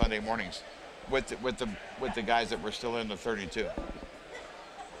on Sunday mornings with the guys that were still in the 32.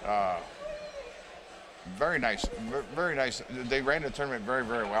 Very nice, very nice. They ran the tournament very,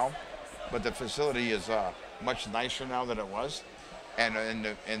 very well, but the facility is much nicer now than it was, and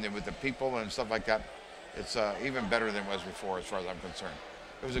with the people and stuff like that, it's even better than it was before, as far as I'm concerned.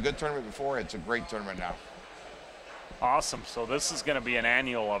 It was a good tournament before. It's a great tournament now. Awesome. So this is going to be an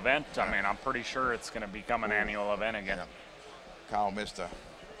annual event. I mean, I'm pretty sure it's going to become an annual event again. Yeah. Kyle missed a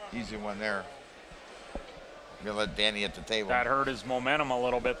easy one there. I'm going to let Danny at the table. That hurt his momentum a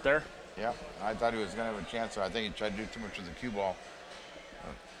little bit there. Yeah, I thought he was going to have a chance. I think he tried to do too much with the cue ball.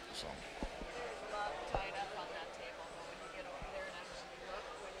 So, There's a lot tied up on that table, but when you get over there and actually look,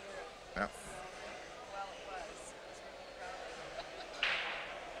 when you're, yeah. well, it was. I was really proud of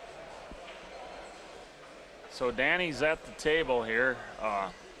it. So Danny's at the table here.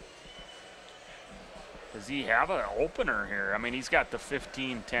 Does he have an opener here? I mean, he's got the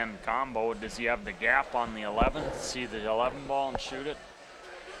 15-10 combo. Does he have the gap on the 11? See the 11 ball and shoot it?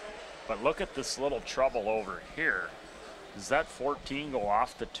 But look at this little trouble over here. Does that 14 go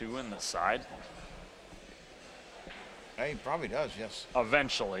off the 2 in the side? Yeah, he probably does, yes.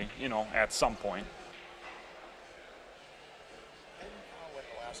 Eventually, you know, at some point. Didn't Kyle win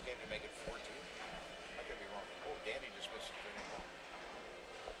the last game to make it 4-2? I could be wrong. Oh, Danny just missed it.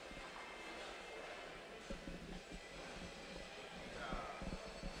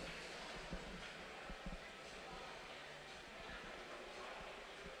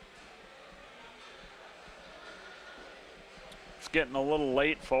 It's getting a little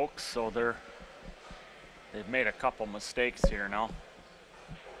late, folks, so they've made a couple mistakes here now.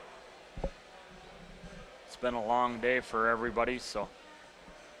 It's been a long day for everybody, so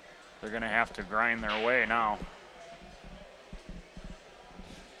they're going to have to grind their way now.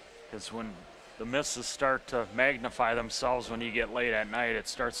 Because when the misses start to magnify themselves when you get late at night, it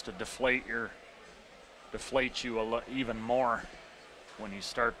starts to deflate you even more when you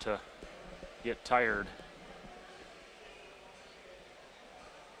start to get tired.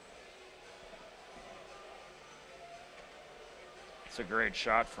 It's a great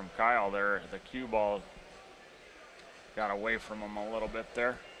shot from Kyle there. The cue ball got away from him a little bit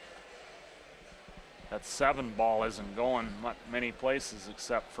there. That 7 ball isn't going many places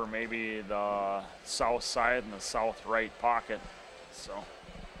except for maybe the south side and the south right pocket. So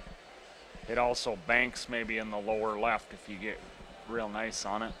it also banks maybe in the lower left if you get real nice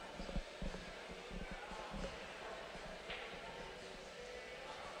on it.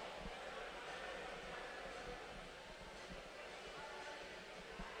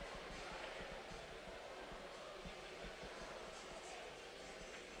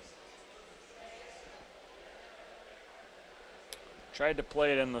 Tried to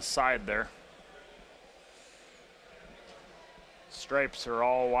play it in the side there. Stripes are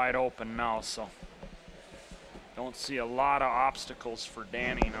all wide open now, so don't see a lot of obstacles for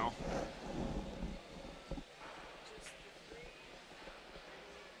Danny now.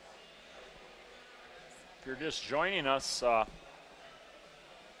 If you're just joining us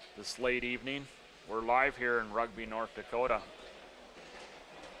this late evening, we're live here in Rugby, North Dakota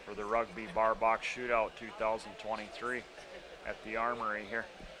for the Rugby Barbox Shootout 2023. At the Armory here.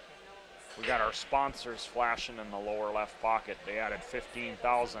 We got our sponsors flashing in the lower left pocket. They added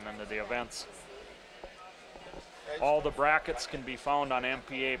 15,000 into the events. All the brackets can be found on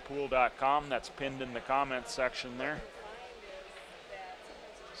mpapool.com. That's pinned in the comments section there.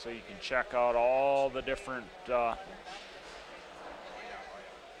 So you can check out all the different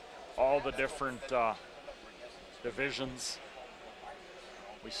divisions.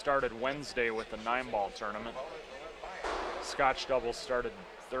 We started Wednesday with the 9-ball tournament. Scotch doubles started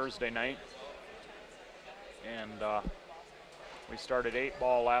Thursday night, and we started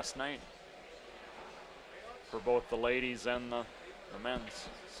 8-ball last night for both the ladies and the men's.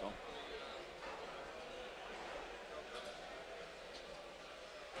 So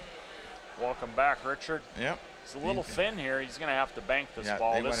welcome back, Richard. Yep. It's a little thin here. He's going to have to bank this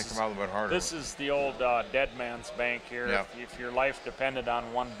ball. They want to come out a little bit harder. This is the old dead man's bank here. Yep. If your life depended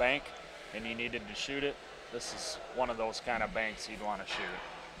on one bank and you needed to shoot it, this is one of those kind of banks you'd want to shoot.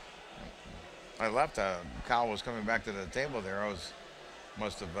 I left. Kyle was coming back to the table there.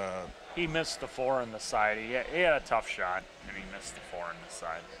 He missed the 4 in the side. He had a tough shot, and he missed the 4 in the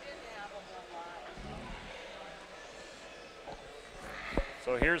side.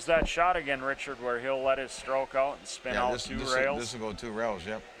 So here's that shot again, Richard, where he'll let his stroke out and spin out two rails. This will go 2 rails,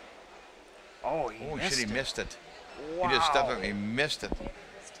 yep. Oh, he missed it. Wow. He just stuffed it. He missed it.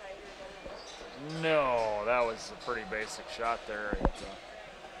 No, that was a pretty basic shot there.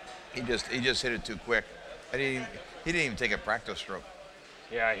 He just hit it too quick. He didn't even take a practice stroke.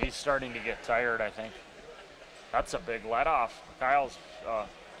 Yeah, he's starting to get tired, I think. That's a big let-off.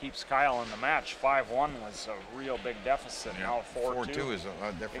 Keeps Kyle in the match. 5-1 was a real big deficit. Yeah. Now 4-2 is a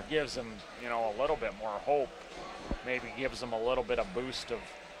different. It gives him, a little bit more hope. Maybe gives him a little bit of boost of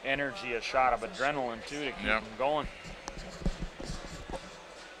energy, a shot of adrenaline too, to keep him going.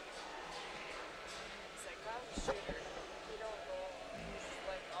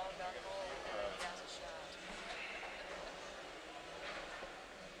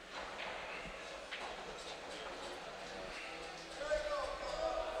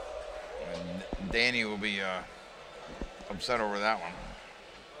 Danny will be upset over that one.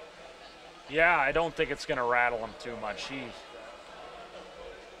 Yeah, I don't think it's going to rattle him too much.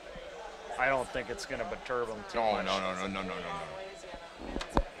 I don't think it's going to perturb him too much. No.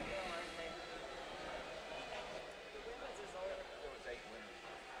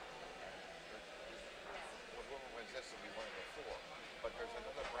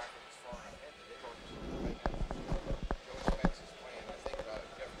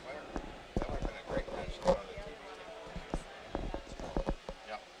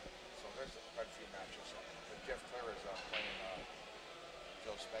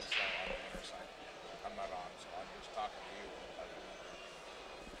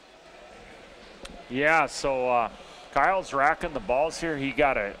 Yeah, so Kyle's racking the balls here. He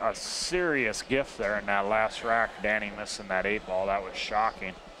got a serious gift there in that last rack. Danny missing that 8-ball. That was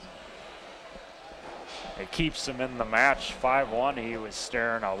shocking. It keeps him in the match. 5-1. He was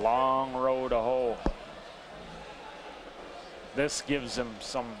staring a long row to hoe. This gives him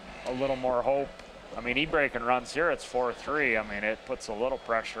a little more hope. I mean, he breaking runs here. It's 4-3. I mean, it puts a little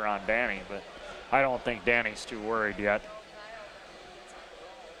pressure on Danny, but I don't think Danny's too worried yet.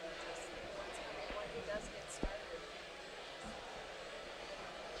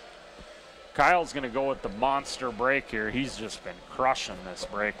 Kyle's going to go with the monster break here. He's just been crushing this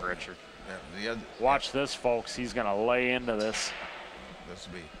break, Richard. Yeah, watch this, folks. He's going to lay into this. This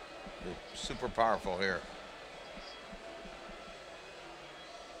will be super powerful here.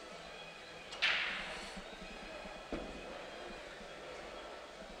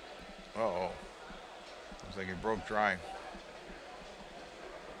 Uh-oh. Looks like it broke dry.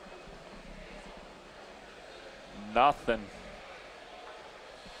 Nothing.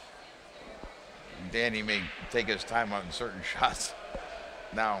 Danny may take his time on certain shots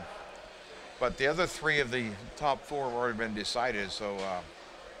now. But the other 3 of the top 4 have already been decided, so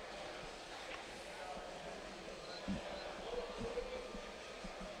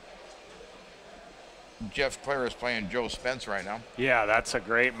Jeff Clare is playing Joe Spence right now. Yeah, that's a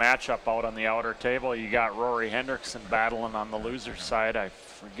great matchup out on the outer table. You got Rory Hendrickson battling on the loser side. I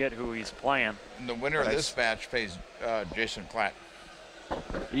forget who he's playing. And the winner of this match plays Jason Klatt.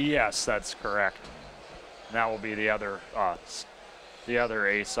 Yes, that's correct. That will be the other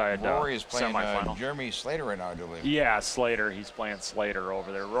A side Rory is playing semifinal. Jeremy Slater right now, I believe. Yeah, Slater. He's playing Slater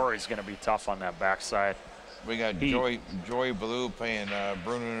over there. Rory's going to be tough on that backside. We got Joey Ballou playing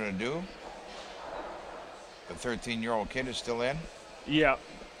Bruno Nadeau. The 13-year-old kid is still in. Yeah,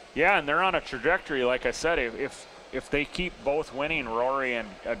 and they're on a trajectory. Like I said, if they keep both winning, Rory and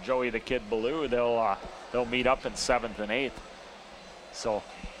Joey the Kid Ballou, they'll meet up in 7th and 8th. So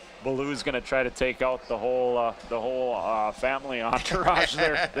Ballou's going to try to take out the whole family entourage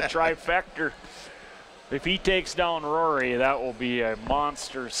there, the trifecta. If he takes down Rory, that will be a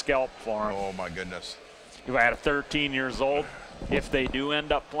monster scalp for him. Oh my goodness! If I had a 13 years old, if they do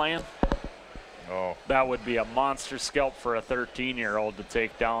end up playing, that would be a monster scalp for a 13-year-old to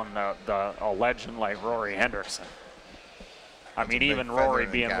take down a legend like Rory Hendrickson. I mean, even Rory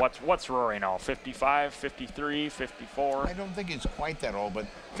being, what's Rory now, 55, 53, 54? I don't think he's quite that old, but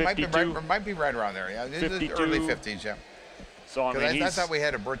 52. might be right around there. Yeah, 52. Early 50s, yeah. So, I mean, I thought we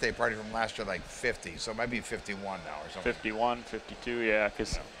had a birthday party from last year, like 50, so it might be 51 now or something. 51, 52, yeah,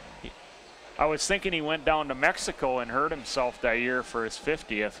 because I was thinking he went down to Mexico and hurt himself that year for his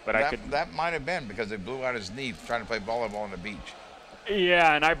 50th, but that might have been because they blew out his knee trying to play volleyball on the beach.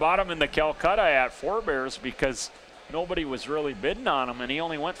 Yeah, and I bought him in the Calcutta at Forebears because nobody was really bidding on him, and he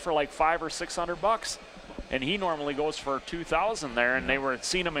only went for like $500 or $600, and he normally goes for $2,000 there, and they were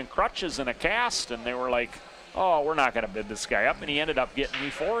seeing him in crutches in a cast, and they were like, "Oh, we're not going to bid this guy up," and he ended up getting me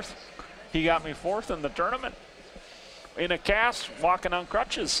 4th. He got me 4th in the tournament in a cast, walking on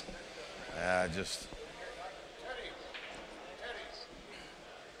crutches. Just.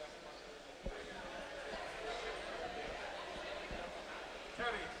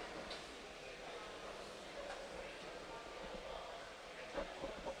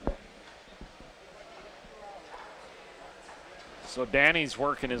 So Danny's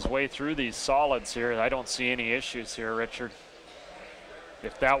working his way through these solids here. I don't see any issues here, Richard.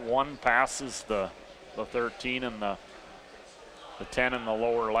 If that 1 passes the 13 and the 10 in the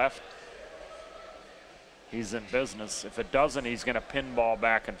lower left, he's in business. If it doesn't, he's going to pinball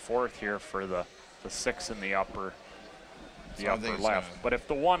back and forth here for the 6 in the upper left. But if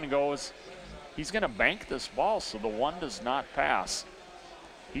the 1 goes, he's going to bank this ball, so the 1 does not pass.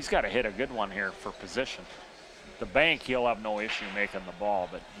 He's got to hit a good one here for position. The bank, he'll have no issue making the ball,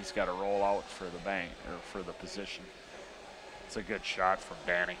 but he's got to roll out for the bank or for the position. It's a good shot from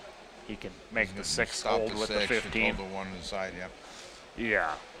Danny. He can make the 6 hold with the 15. Hold the 1 inside, yep.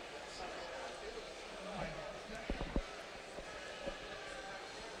 Yeah.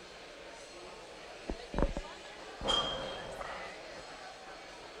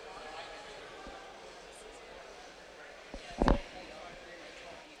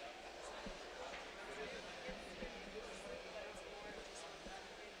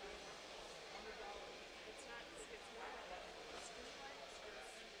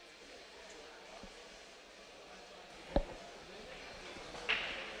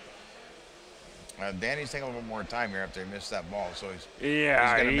 Danny's taking a little more time here after he missed that ball, so he's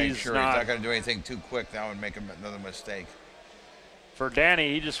Yeah, going to make he's sure he's not going to do anything too quick now and make another mistake. For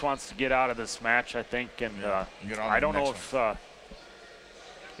Danny, he just wants to get out of this match, I think, and I don't know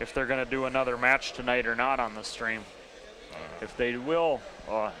if they're going to do another match tonight or not on the stream. If they will,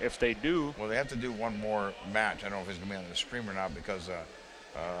 if they do. Well, they have to do one more match. I don't know if it's going to be on the stream or not because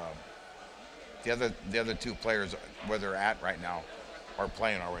the other two players where they're at right now are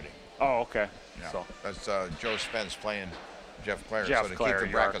playing already. Oh, okay. Yeah. So that's Joe Spence playing Jeff Clare. Jeff so to Clare, keep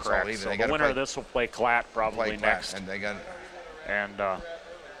the brackets all even, so they the winner of this will play Klatt probably next. And they got. And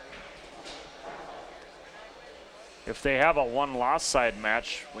if they have a one-loss side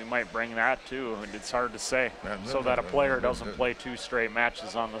match, we might bring that too. And it's hard to say, so that a player doesn't play 2 straight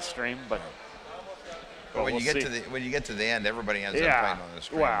matches on the stream. But when you get to the end, everybody ends up playing on the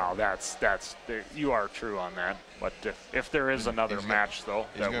stream. Well, you are true on that. But if there is another match, though,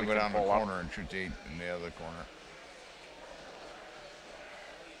 he's going to go down the corner and shoot in the other corner.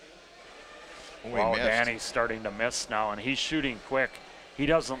 Well, Danny's starting to miss now, and he's shooting quick. He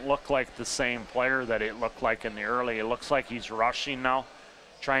doesn't look like the same player that it looked like in the early. It looks like he's rushing now,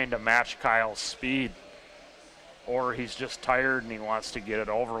 trying to match Kyle's speed. Or he's just tired and he wants to get it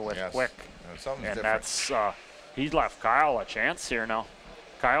over with quick. And that's, he's left Kyle a chance here now.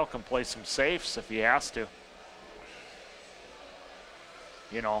 Kyle can play some safes if he has to.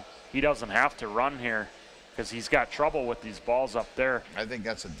 You know, he doesn't have to run here because he's got trouble with these balls up there. I think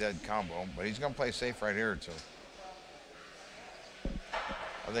that's a dead combo, but he's going to play safe right here, too.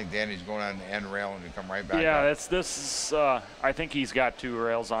 I think Danny's going on the end rail and to come right back. Yeah, this is. I think he's got 2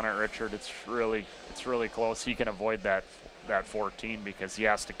 rails on it, Richard. It's really close. He can avoid that 14 because he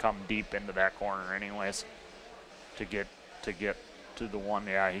has to come deep into that corner anyways to get to the one.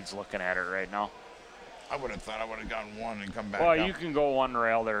 Yeah, he's looking at it right now. I would have thought I would have gotten 1 and come back. Well, you can go 1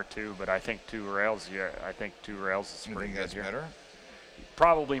 rail there too, but I think 2 rails. Yeah, I think 2 rails is pretty good here. Better?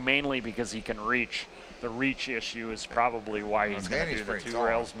 Probably mainly because he can reach. The reach issue is probably why he's going to do the 2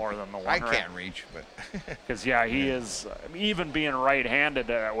 rails more than the 1 rail. I can't reach, but because he is. Even being right-handed,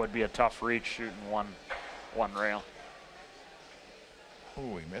 that would be a tough reach shooting one rail.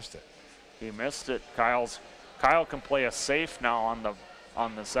 Ooh, he missed it. He missed it. Kyle can play a safe now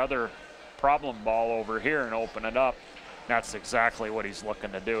on this other problem ball over here and open it up. That's exactly what he's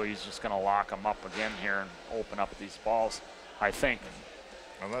looking to do. He's just going to lock them up again here and open up these balls, I think.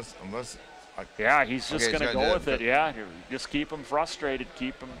 Unless. Yeah, he's just going to go with it. Yeah, just keep him frustrated.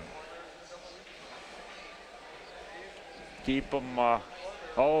 Keep him.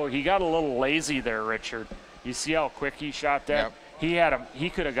 Oh, he got a little lazy there, Richard. You see how quick he shot that? Yep. He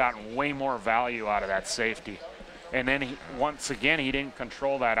could have gotten way more value out of that safety. And then once again, he didn't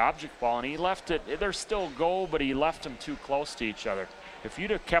control that object ball, and he left it. There's still go, but he left them too close to each other. If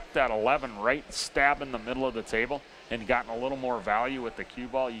you'd have kept that 11 right stab in the middle of the table and gotten a little more value with the cue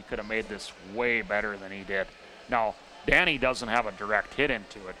ball, you could have made this way better than he did. Now, Danny doesn't have a direct hit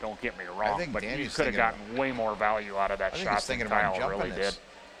into it, don't get me wrong, but you could have gotten way more value out of that shot than Kyle really did.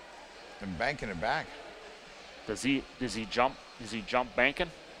 And banking it back. Does he jump? Is he jump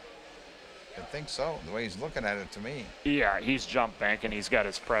banking? I think so, the way he's looking at it to me. Yeah, he's jump banking. He's got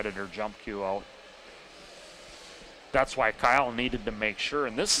his Predator jump cue out. That's why Kyle needed to make sure,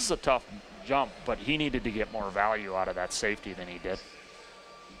 and this is a tough jump, but he needed to get more value out of that safety than he did.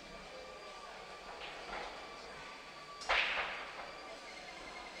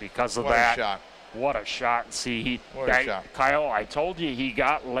 Because of that. What a shot. What a shot. See, shot. Kyle, I told you he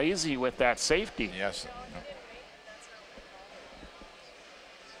got lazy with that safety. Yes.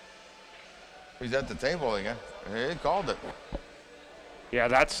 He's at the table again. He called it. Yeah,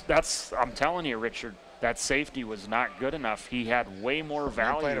 that's I'm telling you, Richard, that safety was not good enough. He had way more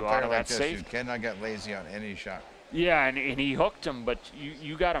value out of that safety. You cannot get lazy on any shot. Yeah, and he hooked him, but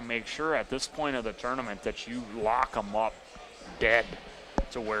you got to make sure at this point of the tournament that you lock him up dead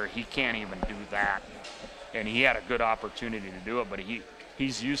to where he can't even do that. And he had a good opportunity to do it, but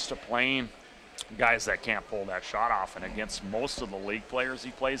he's used to playing guys that can't pull that shot off, and against most of the league players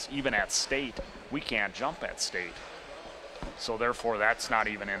he plays, even at state, we can't jump at state. So therefore, that's not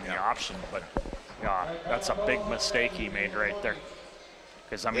even in the option, but that's a big mistake he made right there.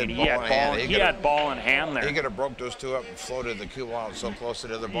 Because, I mean, he had ball in hand there. He could have broke those 2 up and floated the cue ball so close to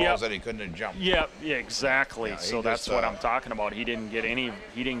the other balls that he couldn't have jumped. Yeah, exactly. So that's what I'm talking about. He didn't get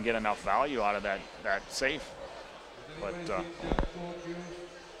enough value out of that safe. But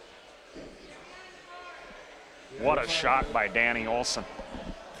what a shot by Danny Olson.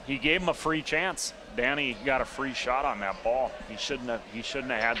 He gave him a free chance. Danny got a free shot on that ball. He shouldn't have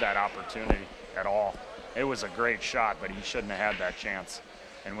had that opportunity at all. It was a great shot, but he shouldn't have had that chance.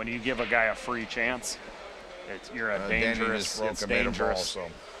 And when you give a guy a free chance, you're a dangerous. It's dangerous. Ball, so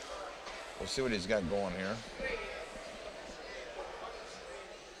we'll see what he's got going here.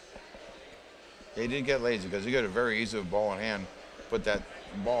 He did get lazy because he got a very easy ball in hand. Put that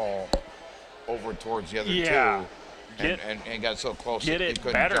ball over towards the other two. And got so close. Get it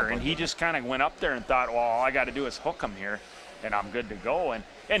better, and he just kind of went up there and thought, well, all I got to do is hook him here, and I'm good to go.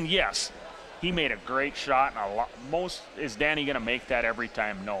 And yes, he made a great shot. And is Danny going to make that every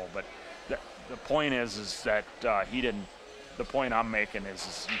time? No, but the point is that he didn't. The point I'm making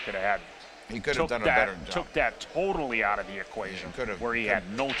is you could have had. He could have done a better job. Took that totally out of the equation, where he had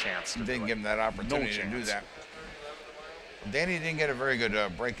no chance to do it. Didn't give him that opportunity to do that. Danny didn't get a very good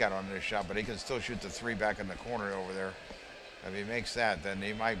breakout on this shot, but he can still shoot the 3 back in the corner over there. If he makes that, then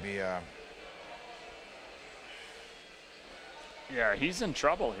he might be. Yeah, he's in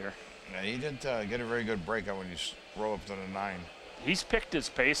trouble here. Yeah, he didn't get a very good breakout when you roll up to the 9. He's picked his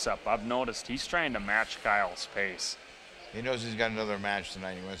pace up. I've noticed he's trying to match Kyle's pace. He knows he's got another match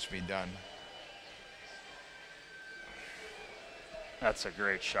tonight. He wants to be done. That's a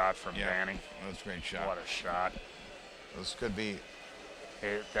great shot from Danny. That's a great shot. What a shot. This could be.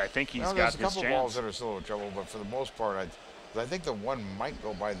 I think he's got his chance. There's a couple balls that are still in trouble, but for the most part, I think the one might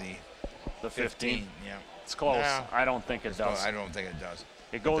go by the 15. Yeah, it's close. Nah, I don't think it does. I don't think it does.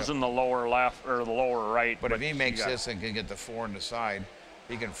 It goes in the lower left or the lower right. But if he makes this and can get the 4 on the side,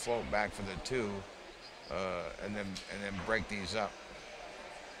 he can float back for the 2, and then break these up.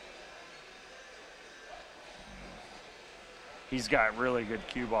 He's got really good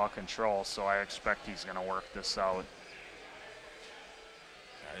cue ball control, so I expect he's going to work this out.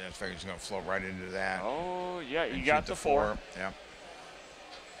 I just figure he's going to float right into that. Oh, yeah, you got the 4. Yeah.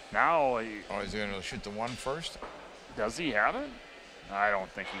 Now. He's going to shoot the 1 first? Does he have it? I don't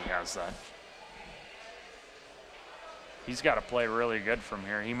think he has that. He's got to play really good from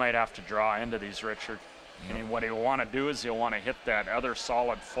here. He might have to draw into these, Richard. Yep. And what he'll want to do is he'll want to hit that other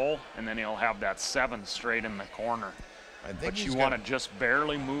solid full, and then he'll have that 7 straight in the corner. But you want to just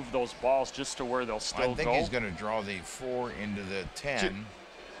barely move those balls just to where they'll still go. I think he's going to draw the 4 into the 10,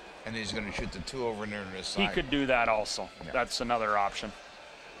 and he's going to shoot the 2 over there to the side. He could do that also. Yeah. That's another option.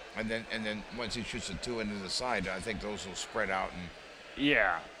 And then once he shoots the 2 into the side, I think those will spread out. And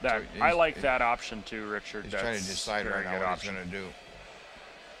yeah, I like that option too, Richard. He's trying to decide right now what he's going to do.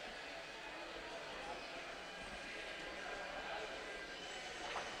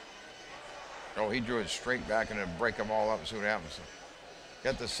 Oh, he drew it straight back and then break them all up and see what happens.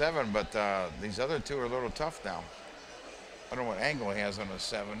 Got the 7, but these other 2 are a little tough now. I don't know what angle he has on the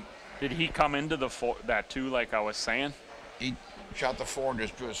 7. Did he come into that 2 like I was saying? He shot the 4 and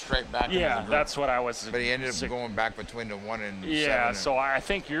just drew it straight back. Yeah, that's what I was. But he ended up going back between the 1 and 7. Yeah, so I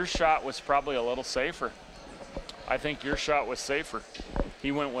think your shot was probably a little safer. I think your shot was safer.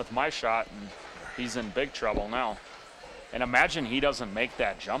 He went with my shot, and he's in big trouble now. And imagine he doesn't make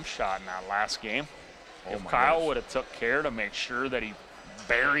that jump shot in that last game. If Kyle would have took care to make sure that he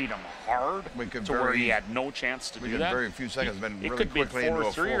buried him hard to where he had no chance to do that. Very few seconds, been it really could be quickly into a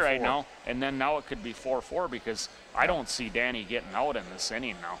 4-3 right now, and then now it could be 4-4 because I don't see Danny getting out in this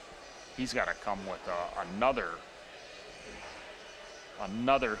inning now. He's got to come with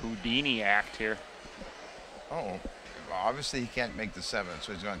another Houdini act here. Oh, obviously he can't make the 7,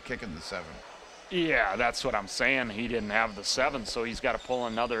 so he's going to kick in the 7. Yeah, that's what I'm saying. He didn't have the 7, so he's got to pull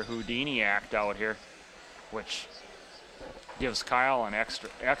another Houdini act out here, which gives Kyle an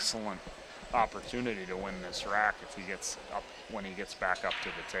excellent opportunity to win this rack if he gets up when he gets back up to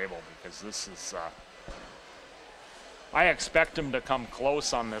the table, because this is I expect him to come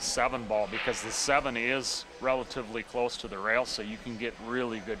close on this 7 ball because the 7 is relatively close to the rail, so you can get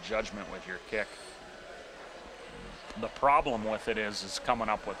really good judgment with your kick. The problem with it is coming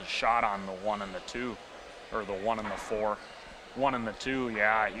up with a shot on the 1 and the 2, or the 1 and the 4. 1 and the 2,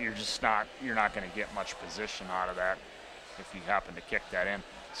 yeah, you're not going to get much position out of that if you happen to kick that in.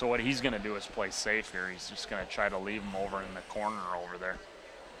 So what he's going to do is play safe here. He's just going to try to leave him over in the corner over there,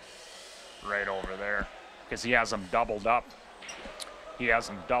 right over there, because he has them doubled up. He has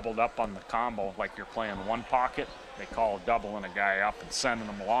them doubled up on the combo, like you're playing 1 pocket. They call doubling a guy up and sending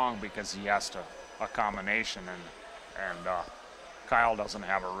him along because he has a combination, and Kyle doesn't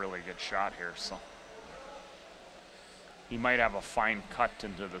have a really good shot here, so he might have a fine cut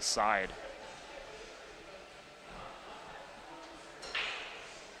into the side.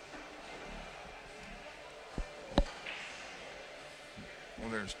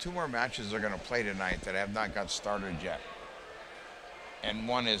 Well, there's 2 more matches they're going to play tonight that have not got started yet, and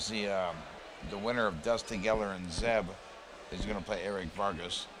one is the winner of Dusty Geller and Zeb is going to play Eric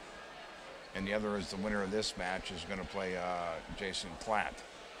Vargas. And the other is the winner of this match is going to play Jason Klatt.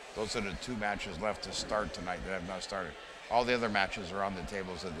 Those are the 2 matches left to start tonight that have not started. All the other matches are on the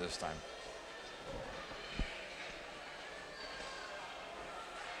tables at this time.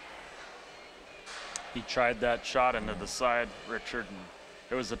 He tried that shot into the side, Richard, and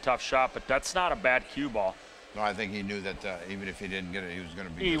it was a tough shot, but that's not a bad cue ball. No, I think he knew that even if he didn't get it, he was going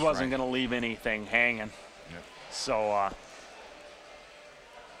to be. He just wasn't right. going to leave anything hanging. Yep. So,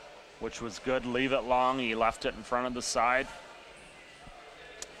 which was good. Leave it long. He left it in front of the side.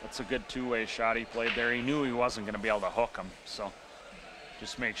 That's a good two-way shot he played there. He knew he wasn't going to be able to hook him, so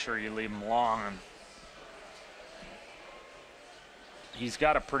just make sure you leave him long. And he's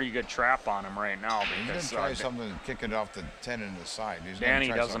got a pretty good trap on him right now. He's going to try something to kick it off the 10 in the side. Danny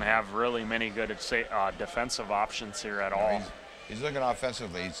doesn't have really many good defensive options here at all. He's looking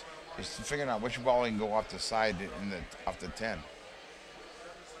offensively. He's figuring out which ball he can go off the side off the 10.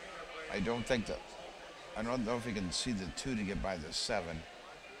 I don't know if he can see the 2 to get by the 7.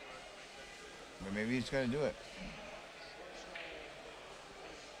 But maybe he's going to do it.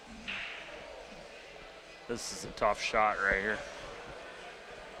 This is a tough shot right here.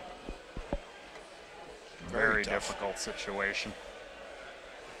 Very difficult situation.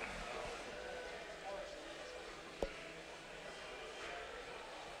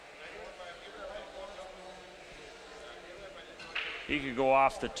 He could go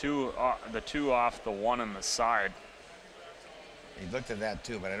off the two off the 1 in the side. He looked at that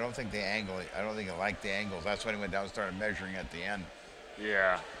too, but I don't think the angle. I don't think he liked the angles. That's when he went down and started measuring at the end.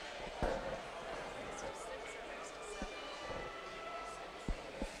 Yeah.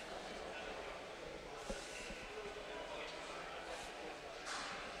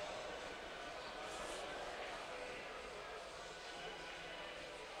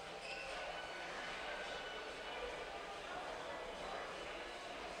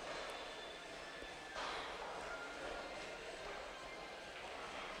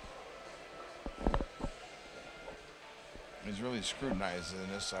 He's really scrutinizing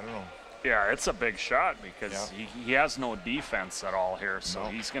this. I don't know. Yeah, it's a big shot because he has no defense at all here, so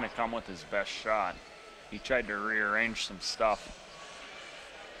he's going to come with his best shot. He tried to rearrange some stuff.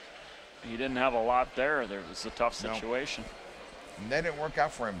 He didn't have a lot there. There was a tough situation. And that didn't work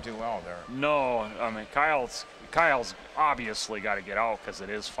out for him too well there. No, I mean, Kyle's obviously got to get out because it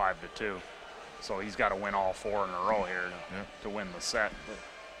is 5-2. So he's got to win all 4 in a row here to win the set.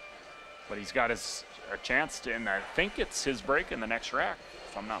 But he's got a chance to, and I think it's his break in the next rack,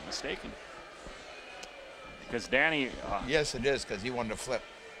 if I'm not mistaken. Because Danny... yes, it is, because he won the flip.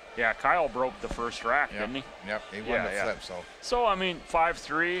 Yeah, Kyle broke the first rack, didn't he? Yep, he won the flip, so... So, I mean,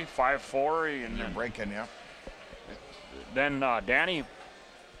 5-3, 5-4, and... You're breaking, Then Danny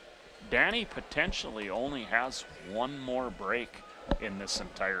potentially only has 1 more break in this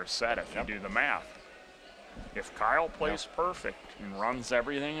entire set if you do the math. If Kyle plays perfect and runs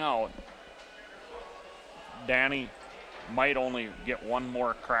everything out, Danny might only get 1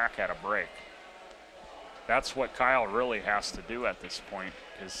 more crack at a break. That's what Kyle really has to do at this point,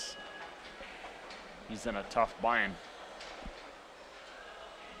 because he's in a tough bind.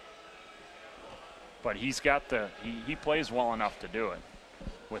 But he's got he plays well enough to do it.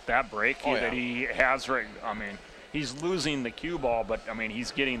 With that break that he has right, I mean, he's losing the cue ball, but I mean, he's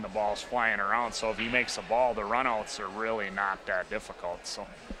getting the balls flying around. So if he makes a ball, the runouts are really not that difficult. So.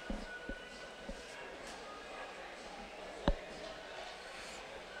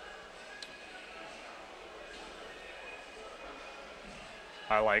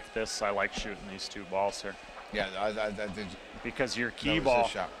 I like this. I like shooting these 2 balls here. Yeah, I think because your key ball,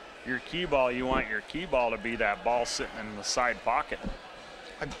 you want your key ball to be that ball sitting in the side pocket.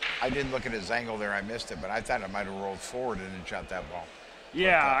 I didn't look at his angle there. I missed it, but I thought it might have rolled forward and then shot that ball.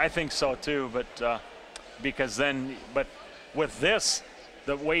 Yeah, I think so too. But because then, but with this,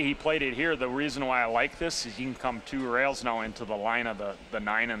 the way he played it here, the reason why I like this is he can come 2 rails now into the line of the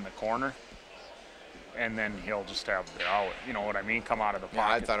 9 in the corner. And then he'll just have the out, you know what I mean, come out of the pocket.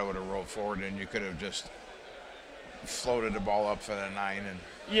 Yeah, I thought it would have rolled forward and you could have just floated the ball up for the 9. And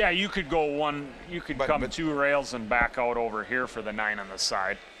yeah, you could go come 2 rails and back out over here for the 9 on the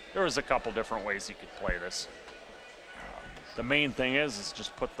side. There was a couple different ways you could play this. The main thing is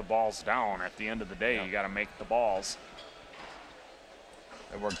just put the balls down. At the end of the day, you got to make the balls.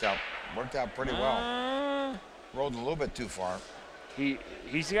 It worked out pretty well. Rolled a little bit too far.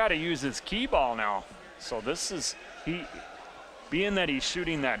 He's got to use his key ball now. So this is, being that he's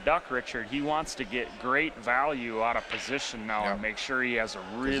shooting that duck, Richard, he wants to get great value out of position now and make sure he has a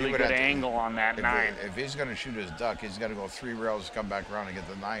really good angle on that 9. If he's going to shoot his duck, he's got to go 3 rails, come back around and get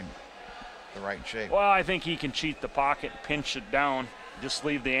the 9 the right shape. Well, I think he can cheat the pocket, pinch it down, just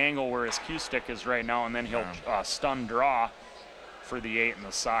leave the angle where his cue stick is right now, and then he'll stun draw for the 8 and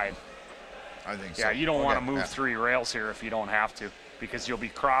the side. I think so. Yeah, you don't want to Okay, move yeah. 3 rails here if you don't have to, because you'll be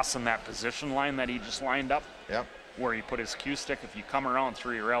crossing that position line that he just lined up. Yep. Where he put his cue stick. If you come around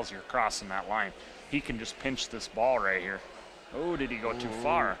 3 rails, you're crossing that line. He can just pinch this ball right here. Oh, did he go too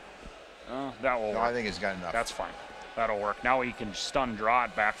far? That will No, work. I think he's got enough. That's fine. That'll work. Now he can stun draw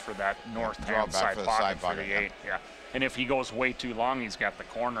it back for that north draw hand it back side for the pocket side for pocket, the yeah. 8. Yeah. And if he goes way too long, he's got the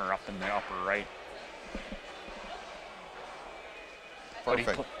corner up in the upper right.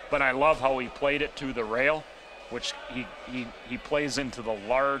 Perfect. But I love how he played it to the rail, which he plays into the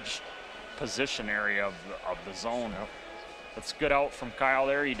large position area of the zone. Yep. That's good out from Kyle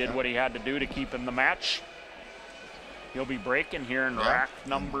there. He did what he had to do to keep in the match. He'll be breaking here in rack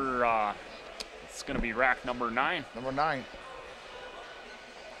number, it's going to be rack number 9. Number 9.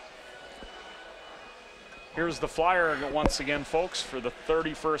 Here's the flyer once again, folks, for the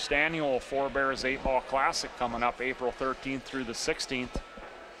 31st annual Four Bears 8-Ball Classic coming up April 13th through the 16th.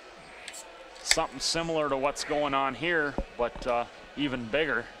 Something similar to what's going on here, but even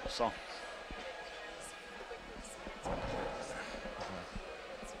bigger. So.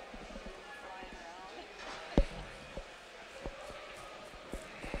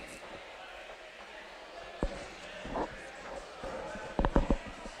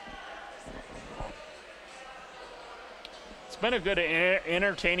 Been a good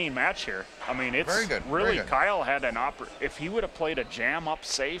entertaining match here. I mean, it's very good, really very good. Kyle had an if he would have played a jam up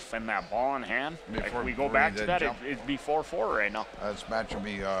safe and that ball in hand, Before like we go he back to did that, jump. it'd be 4-4 right now. This match will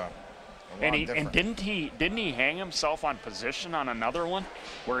be a lot And different. didn't he hang himself on position on another one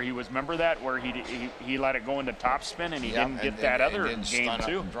where he was, remember that, where he let it go into topspin and he Yep, didn't get and that didn't other stun game up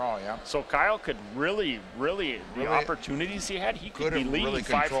too. and draw, yeah. So Kyle could really the opportunities he had, he could be have leading really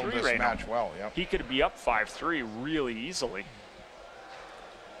controlled 5-3 this right match now. well, yep. He could be up 5-3 really easily.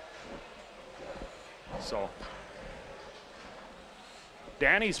 So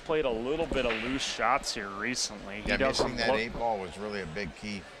Danny's played a little bit of loose shots here recently. Yeah, He doesn't missing that look, 8-ball was really a big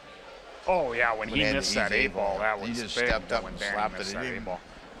key. Oh yeah, when he had missed to that ease 8-ball, that was he just big. stepped up when and Danny slapped it. missed He that didn't 8-ball.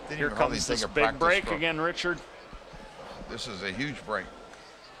 didn't Here even hardly comes take this a big practice break stroke. again, Richard. This is a huge break.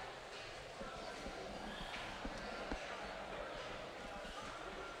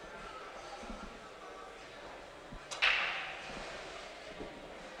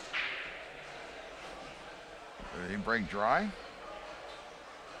 Did he break dry?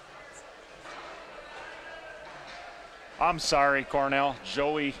 I'm sorry, Cornell.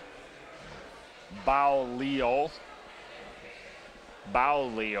 Joey Baulio.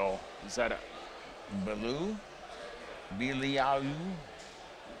 Is that a Baloo? Biliau?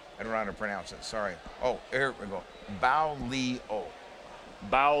 I don't know how to pronounce it. Sorry. Oh, here we go. Baulio.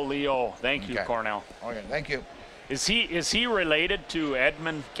 Baulio? Thank you, Okay. Cornell. Okay, thank you. Is he related to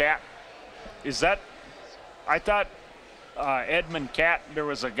Edmund Cat? Is that? I thought Edmund Cat. There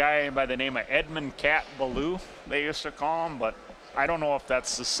was a guy by the name of Edmund Cat Baloo. They used to call him, but I don't know if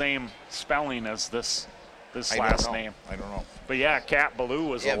that's the same spelling as this I don't last know. name. I don't know. But yeah, Cat Baloo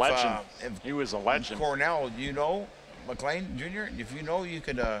was a legend. If He was a legend. Cornell, you know, McLean Jr., if you know, you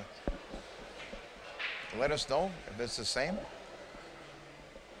could let us know if it's the same.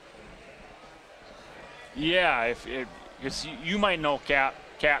 Yeah, if you might know Cat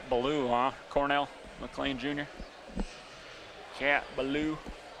Baloo, huh, Cornell McLean Jr. Cat Baloo.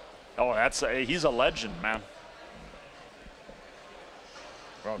 Oh, he's a legend, man.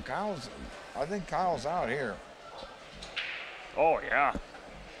 Well, I think Kyle's out here. Oh yeah,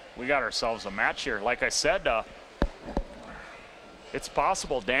 we got ourselves a match here. Like I said, it's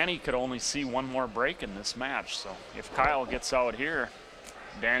possible Danny could only see one more break in this match. So if Kyle gets out here,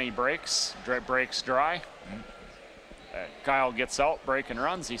 Danny breaks dry. Kyle gets out, break and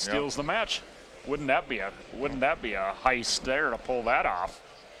runs. He steals the match. Wouldn't that be a heist there to pull that off?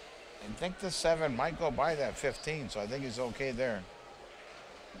 I think the 7 might go by that 15, so I think he's okay there.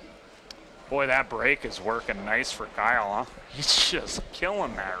 Boy, that break is working nice for Kyle, huh? He's just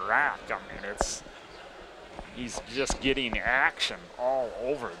killing that rack. I mean, he's just getting action all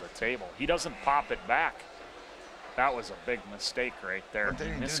over the table. He doesn't pop it back. That was a big mistake right there. What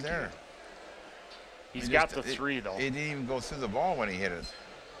did he do there? He's got the 3, though. He didn't even go through the ball when he hit it.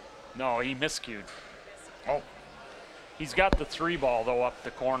 No, he miscued. Oh. He's got the 3 ball, though, up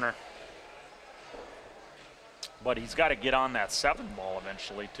the corner. But he's got to get on that 7 ball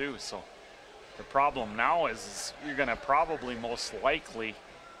eventually, too. So the problem now is you're going to probably most likely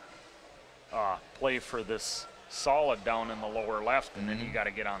play for this solid down in the lower left, and then you got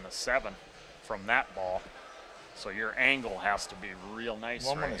to get on the 7 from that ball. So your angle has to be real nice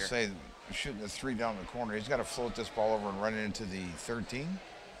Well, I'm right going to here. say shooting the 3 down the corner, he's got to float this ball over and run it into the 13.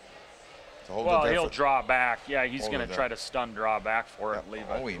 hold Well, it there he'll for- draw back. Yeah, he's Hold going it to there. try to stun draw back for it. Yeah. Leave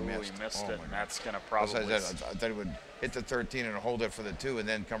Oh, it. he missed. He missed Oh, it, my and God. that's going to That's probably. what I said. I thought he would hit the 13 and hold it for the 2 and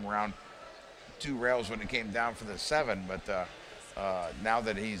then come around 2 rails when it came down for the 7. But now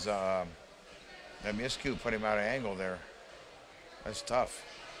that he's that miscue put him out of angle there. That's tough.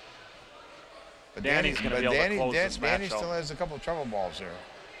 But Danny's gonna be able to close this Danny match still out. has a couple of trouble balls here.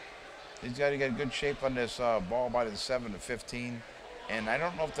 He's got to get good shape on this ball by the 7 to 15. And I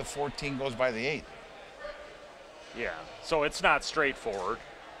don't know if the 14 goes by the 8. Yeah. So it's not straightforward.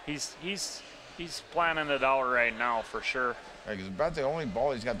 He's planning it out right now for sure. Because about the only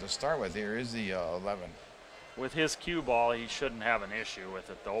ball he's got to start with here is the 11. With his cue ball, he shouldn't have an issue with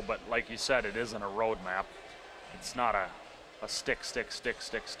it though. But like you said, it isn't a road map. It's not a stick,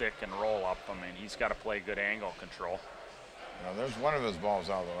 and roll up. I mean, he's got to play good angle control. Now, there's one of his balls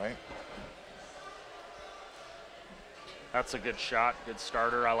out of the way. That's a good shot, good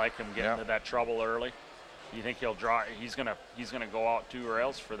starter. I like him getting Yeah. to that trouble early. You think he'll draw? He's gonna go out 2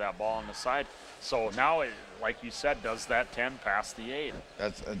 rails for that ball on the side. So now, like you said, does that 10 pass the 8?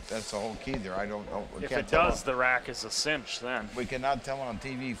 That's the whole key there. I don't know. We If can't it tell does, the rack is a cinch then. we cannot tell on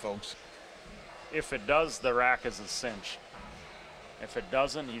TV, folks. If it does, the rack is a cinch. If it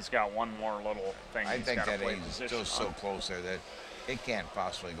doesn't, he's got one more little thing I he's think got to that play he's position still so on. close there that it can't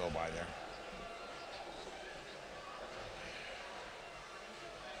possibly go by there.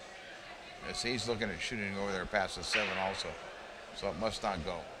 Yes, he's looking at shooting over there past the 7 also, so it must not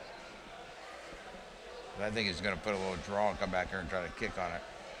go. But I think he's going to put a little draw and come back here and try to kick on it.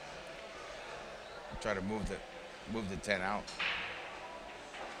 Try to move the 10 out.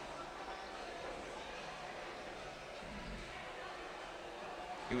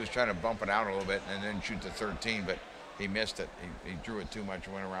 He was trying to bump it out a little bit and then shoot the 13, but he missed it. He drew it too much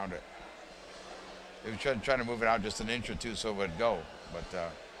and went around it. He was trying to move it out just an inch or 2 so it would go, but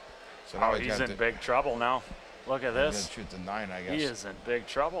so now Oh, he's got in big trouble now. Look at He's this. gonna shoot the 9, I guess. He is in big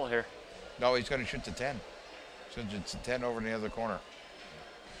trouble here. No, he's going to shoot the 10. So it's a 10 over in the other corner.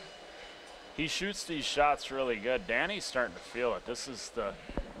 He shoots these shots really good. Danny's starting to feel it. This is the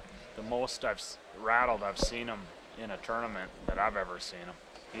most rattled I've seen him in a tournament that I've ever seen him.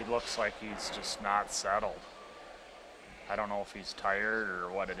 He looks like he's just not settled. I don't know if he's tired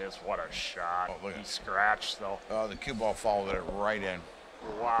or what it is. What a shot. Oh, look at He it. scratched though. The cue ball followed it right in.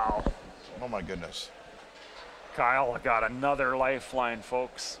 Wow. Oh my goodness. Kyle got another lifeline,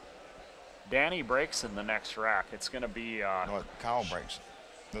 folks. Danny breaks in the next rack. It's going to be No, Kyle breaks.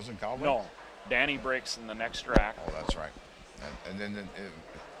 Doesn't Kyle break? no. Danny breaks in the next rack. Oh, that's right. And then if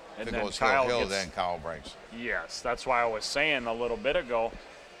And it then goes Kyle hill, gets- then Kyle breaks. Yes, that's why I was saying a little bit ago.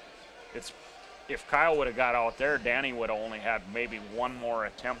 If Kyle would have got out there, Danny would have only had maybe one more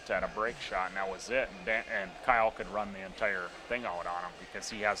attempt at a break shot, and that was it. And Kyle could run the entire thing out on him because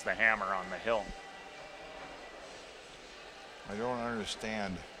he has the hammer on the hill. I don't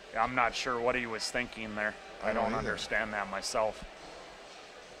understand. I'm not sure what he was thinking there. I I don't don't either. understand that myself.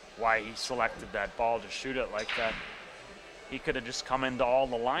 Why he selected that ball to shoot it like that. He could have just come into all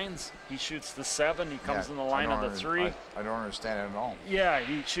the lines. He shoots the 7, he comes Yeah, in the line of the 3. I don't understand it at all. Yeah,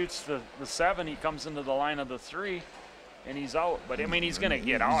 he shoots the 7, he comes into the line of the 3, and he's out. But I mean, he's going to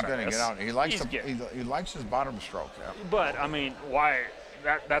get out He's of going to this. get out. He likes He's he likes his bottom stroke. Yeah. But I mean, why?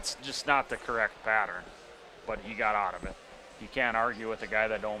 That's just not the correct pattern. But he got out of it. You can't argue with a guy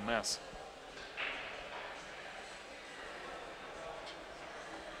that don't miss.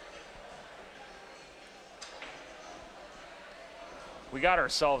 We got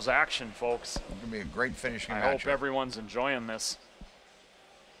ourselves action, folks. It's going to be a great finishing I match. hope here. everyone's enjoying this.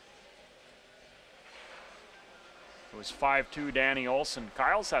 It was 5-2 Danny Olson.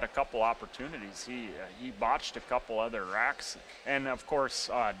 Kyle's had a couple opportunities. He botched a couple other racks. And of course,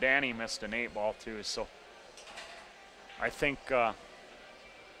 Danny missed an 8-ball too. So I think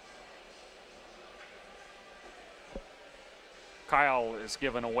Kyle is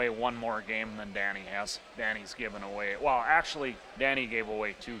giving away one more game than Danny has. Danny's given away, well, actually, Danny gave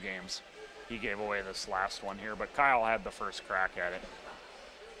away 2 games. He gave away this last one here, but Kyle had the first crack at it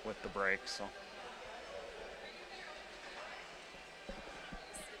with the break, so.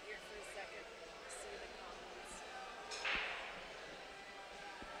 Sit here for a second, see the comments.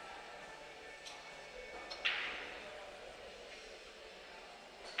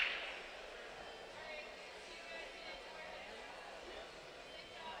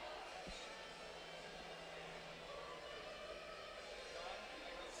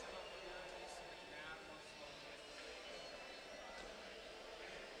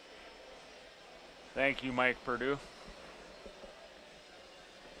 Thank you, Mike Purdue.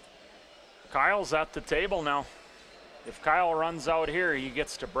 Kyle's at the table now. If Kyle runs out here, he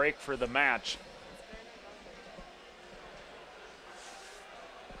gets to break for the match.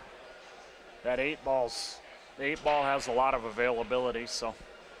 That the 8 ball has a lot of availability, so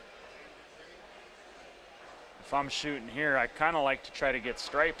if I'm shooting here, I kind of like to try to get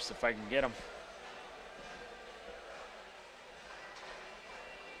stripes if I can get them.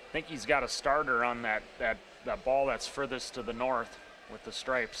 I think he's got a starter on that ball that's furthest to the north with the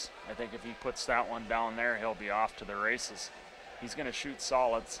stripes. I think if he puts that one down there, he'll be off to the races. He's going to shoot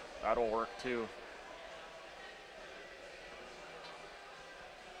solids. That'll work too.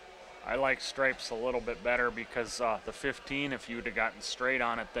 I like stripes a little bit better because the 15, if you would have gotten straight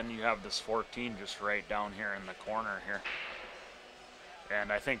on it, then you have this 14 just right down here in the corner here.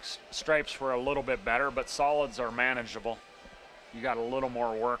 And I think stripes were a little bit better, but solids are manageable. You got a little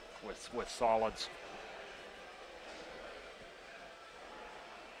more work with solids.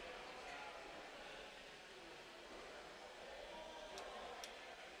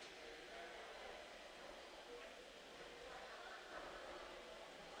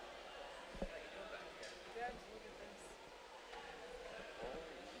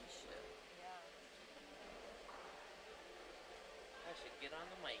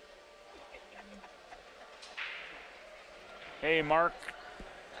 Hey, Mark.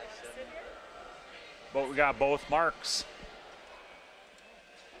 But we got both Marks.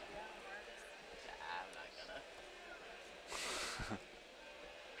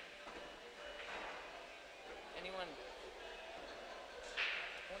 Anyone? I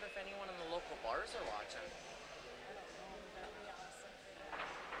wonder if anyone in the local bars are watching.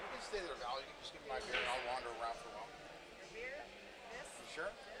 You can stay there, Val. You can just give me my beer and I'll wander around for a while. Your beer? This? Sure.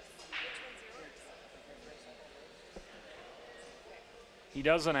 Which one's yours? He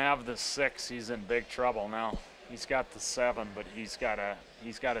doesn't have the 6. He's in big trouble now. He's got the 7, but he's got to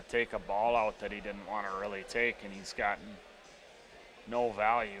take a ball out that he didn't want to really take, and he's gotten no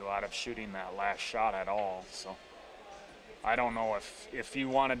value out of shooting that last shot at all. So I don't know if he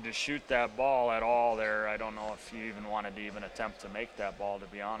wanted to shoot that ball at all there. I don't know if he even wanted to even attempt to make that ball, to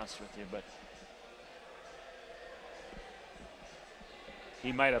be honest with you, but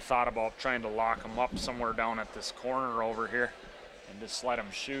he might have thought about trying to lock him up somewhere down at this corner over here and just let him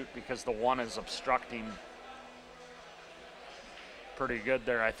shoot, because the 1 is obstructing pretty good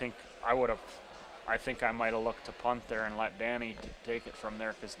there. I think I might have looked to punt there and let Danny take it from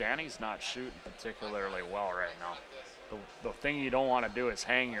there, because Danny's not shooting particularly well right now. The thing you don't want to do is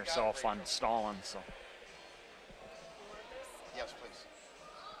hang yourself on stalling. So Yes, please.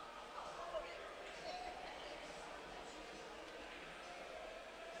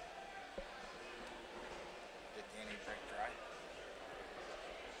 Did Danny drink dry?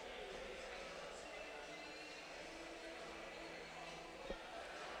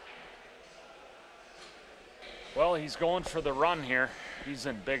 well, he's going for the run here. He's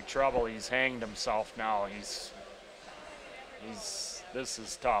in big trouble. He's hanged himself now. This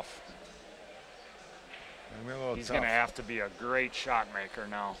is tough. He's going to have to be a great shot maker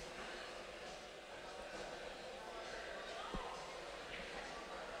now.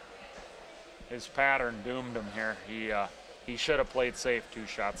 His pattern doomed him here. He should have played safe 2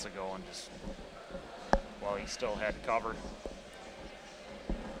 shots ago and just, well, he still had cover.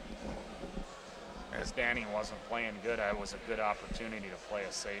 As Danny wasn't playing good, it was a good opportunity to play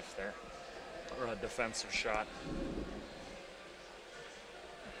a safe there, or a defensive shot.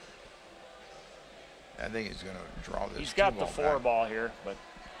 I think he's going to draw this. He's got the 4 back. ball here, but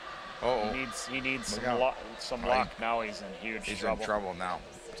Uh-oh. he needs some out. luck. Now he's in huge trouble. He's in trouble now.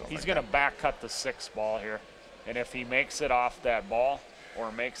 He's going to back cut the 6 ball here, and if he makes it off that ball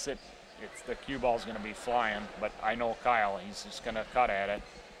or makes it, the cue ball's going to be flying. But I know Kyle. He's just going to cut at it.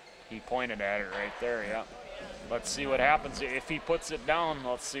 He pointed at it right there. Yeah. Let's see what happens if he puts it down.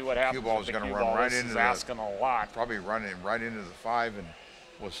 Let's see what happens. Cue ball's going to run right into asking a lot. Probably running right into the 5 and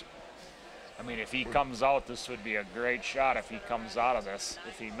was. I mean, if he comes out, this would be a great shot if he comes out of this,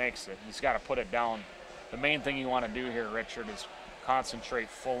 if he makes it. He's got to put it down. The main thing you want to do here, Richard, is concentrate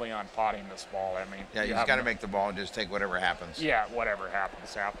fully on potting this ball. I mean, Yeah, he's got to make the ball and just take whatever happens. Yeah, whatever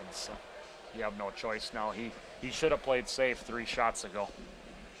happens, happens. So you have no choice now. He should have played safe 3 shots ago.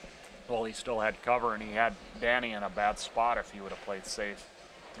 Well, he still had cover, and he had Danny in a bad spot if he would have played safe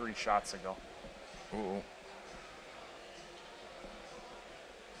 3 shots ago. Ooh.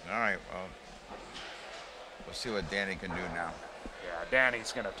 All right, well, we'll see what Danny can do now. Yeah,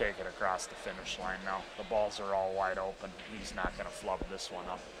 Danny's going to take it across the finish line now. The balls are all wide open. He's not going to flub this one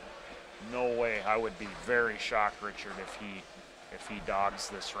up. No way. I would be very shocked, Richard, if he dogs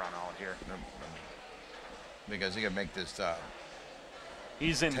this run out here. Because he can make this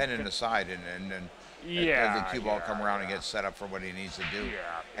He's in 10 in the side, and then Yeah, As the cue ball yeah, come around and yeah. get set up for what he needs to do.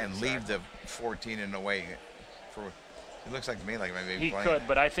 Yeah, And leave the 14 in the way. It looks like to me like maybe He playing. could,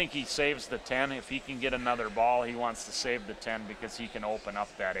 but I think he saves the 10. If he can get another ball, he wants to save the 10 because he can open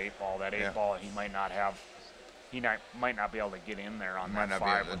up that 8 ball. That 8 ball he might not have. Might not be able to get in there on Might that not be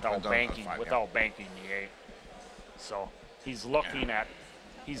 5 able to- without the banking 5, yeah. without banking the 8. So he's looking at.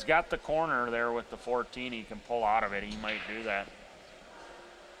 He's got the corner there with the 14. He can pull out of it. He might do that.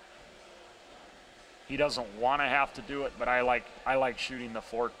 He doesn't want to have to do it, but I like shooting the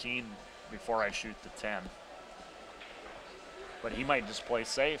 14 before I shoot the 10. But he might just play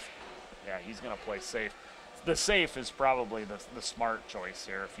safe. Yeah, he's going to play safe. The safe is probably the smart choice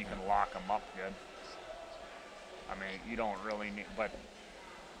here if you can lock him up good. I mean, you don't really need, but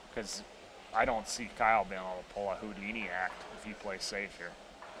because I don't see Kyle being able to pull a Houdini act if he plays safe here.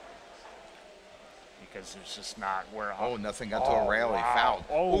 Because there's just not where. Oh, nothing got to a rail. He fouled.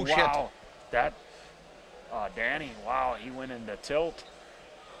 Oh, shit. wow. That, Danny, wow, he went into tilt.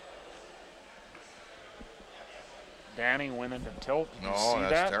 Danny went into tilt. Did you see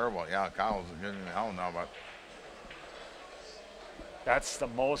that's that? terrible. Yeah, Kyle's getting hell now, but That's the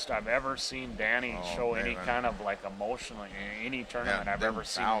most I've ever seen Danny show man, any kind of like emotion in any tournament I've them ever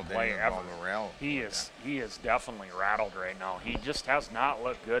seen fouled, him they play didn't ever. involve the rail. He is definitely rattled right now. He just has not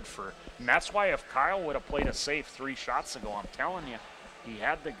looked good for, and that's why if Kyle would have played a safe 3 shots ago, I'm telling you, he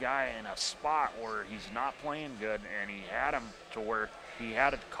had the guy in a spot where he's not playing good, and he had him to where he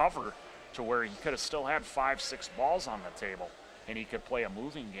had it covered to where he could have still had 5-6 balls on the table, and he could play a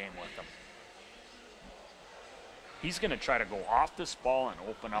moving game with them. He's going to try to go off this ball and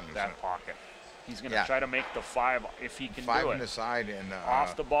open up that pocket. He's going to try to make the 5 if he can 5 do on it. the side and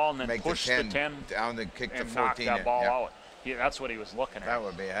Off the ball and then make push the the 10, 10 down and kick the and 14 knock that in. ball Yeah. out. That's what he was looking at. That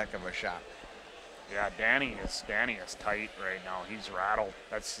would be a heck of a shot. Yeah, Danny is tight right now. He's rattled.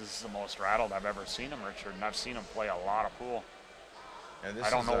 This is the most rattled I've ever seen him, Richard, and I've seen him play a lot of pool. Yeah, this I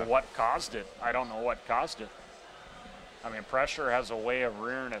don't is know what caused it. I don't know what caused it. I mean, pressure has a way of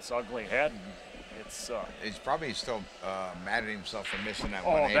rearing its ugly head. And it's he's probably still mad at himself for missing that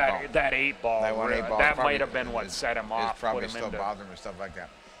oh, one 8 ball. that 8 ball. That one 8 ball that probably might have been what is- set him is off. probably put him still into, bothering him and stuff like that.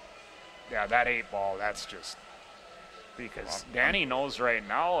 Yeah, that 8 ball. That's just because Danny knows right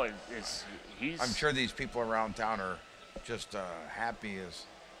now is he's. I'm sure these people around town are just happy as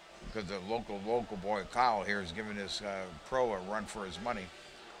because the local boy Kyle here is giving his pro a run for his money.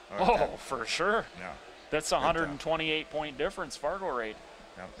 Oh, for sure. Yeah. That's a 128-point difference, Fargo rate.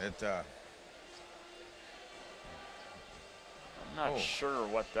 Yeah, I'm not sure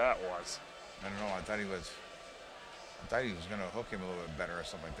what that was. I don't know. I thought he was going to hook him a little bit better or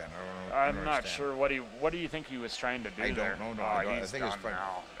something like that. I don't know. I'm not sure what do you think he was trying to do I there? don't know. Oh, I he's think it's done probably-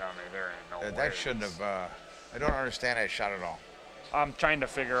 now. I mean, there ain't no way. That shouldn't have. I don't understand that shot at all. I'm trying to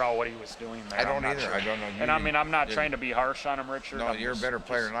figure out what he was doing there. I don't I'm not either. sure. I don't know. And I mean, I'm not you- trying to be harsh on him, Richard. No, I'm you're a just- better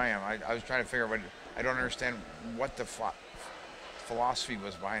player than I am. I was trying to figure out what. I don't understand what the philosophy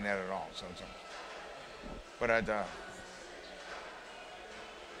was behind that at all. But I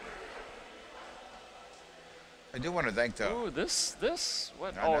do want to thank the. Ooh, this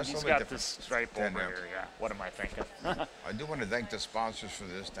what? No, Oh, that's he's totally got different. this stripe Then, over here. Yeah. What am I thinking? I do want to thank the sponsors for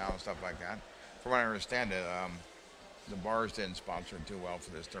this town and stuff like that. From what I understand, the bars didn't sponsor too well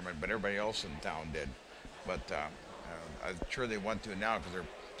for this tournament, but everybody else in town did. But I'm sure they want to now because they're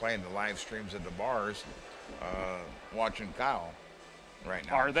playing the live streams at the bars, watching Kyle right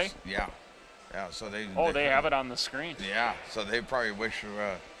now. Are they? Yeah. Yeah. So they. Oh, they have it on the screen. Yeah. So they probably wish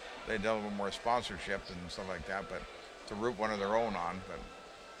they'd done a little more sponsorship and stuff like that, but to root one of their own on. But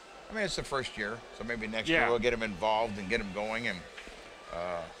I mean, it's the first year, so maybe next year we'll get them involved and get them going and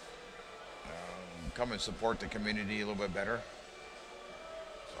come and support the community a little bit better.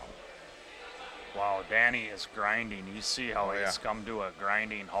 So. Wow, Danny is grinding. You see how he's come to a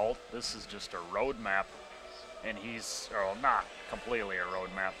grinding halt. This is just a roadmap, and he's not completely a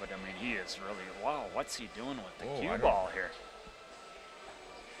roadmap, but I mean he is really. Wow, what's he doing with the cue ball here?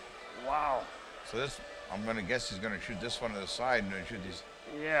 Wow. So this, I'm gonna guess he's gonna shoot this one to the side and then shoot these.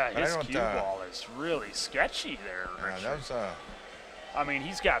 Yeah, his cue ball is really sketchy there, Richard. Yeah, that was I mean,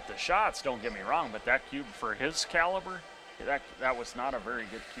 he's got the shots, don't get me wrong, but that cue, for his caliber, that was not a very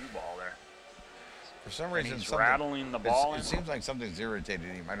good cue ball there. For some reason, he's rattling the ball It seems like something's irritated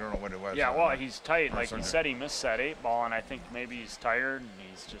him. I don't know what it was. Yeah, well, he's tight. Like he said, he missed that 8 ball, and I think maybe he's tired, and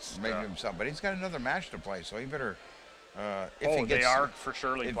he's just... Maybe himself. But he's got another match to play, so he better... if he gets, they are for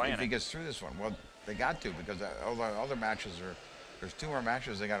surely playing if he gets through this one. Well, they got to, because all the other matches are... There's 2 more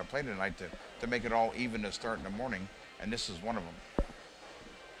matches they got to play tonight to make it all even to start in the morning, and this is one of them.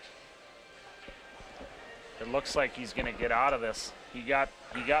 It looks like he's going to get out of this. He got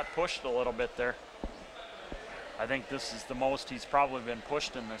pushed a little bit there. I think this is the most he's probably been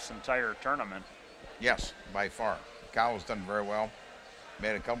pushed in this entire tournament. Yes, by far. Kyle's done very well.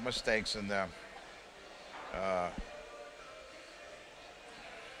 Made a couple mistakes in the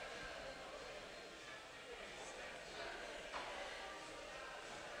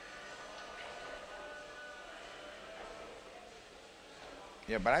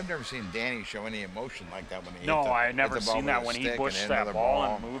yeah, but I've never seen Danny show any emotion like that when he No, hit the, I never hit the ball seen with that a when he stick and pushed hit that another ball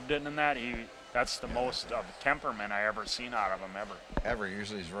and moved it and that. That's the most of temperament I ever seen out of him ever.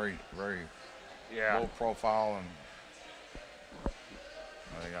 Usually he's very, very Yeah. low profile and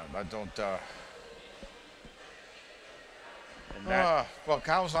I don't. And that, Well,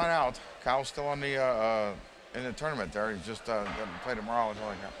 Kyle's not out. Kyle's still on the in the tournament there. He's just going to play tomorrow. It's all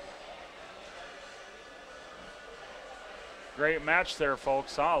like that. great match there,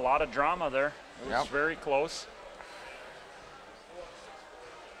 folks. A lot of drama there. It was Yep. very close.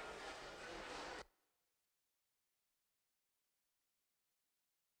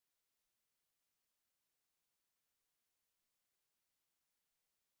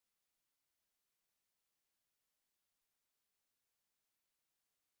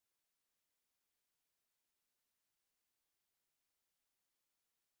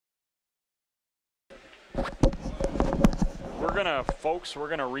 We're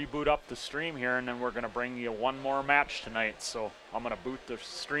gonna reboot up the stream here, and then we're gonna bring you one more match tonight. So I'm gonna boot the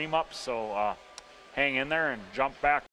stream up. So hang in there and jump back.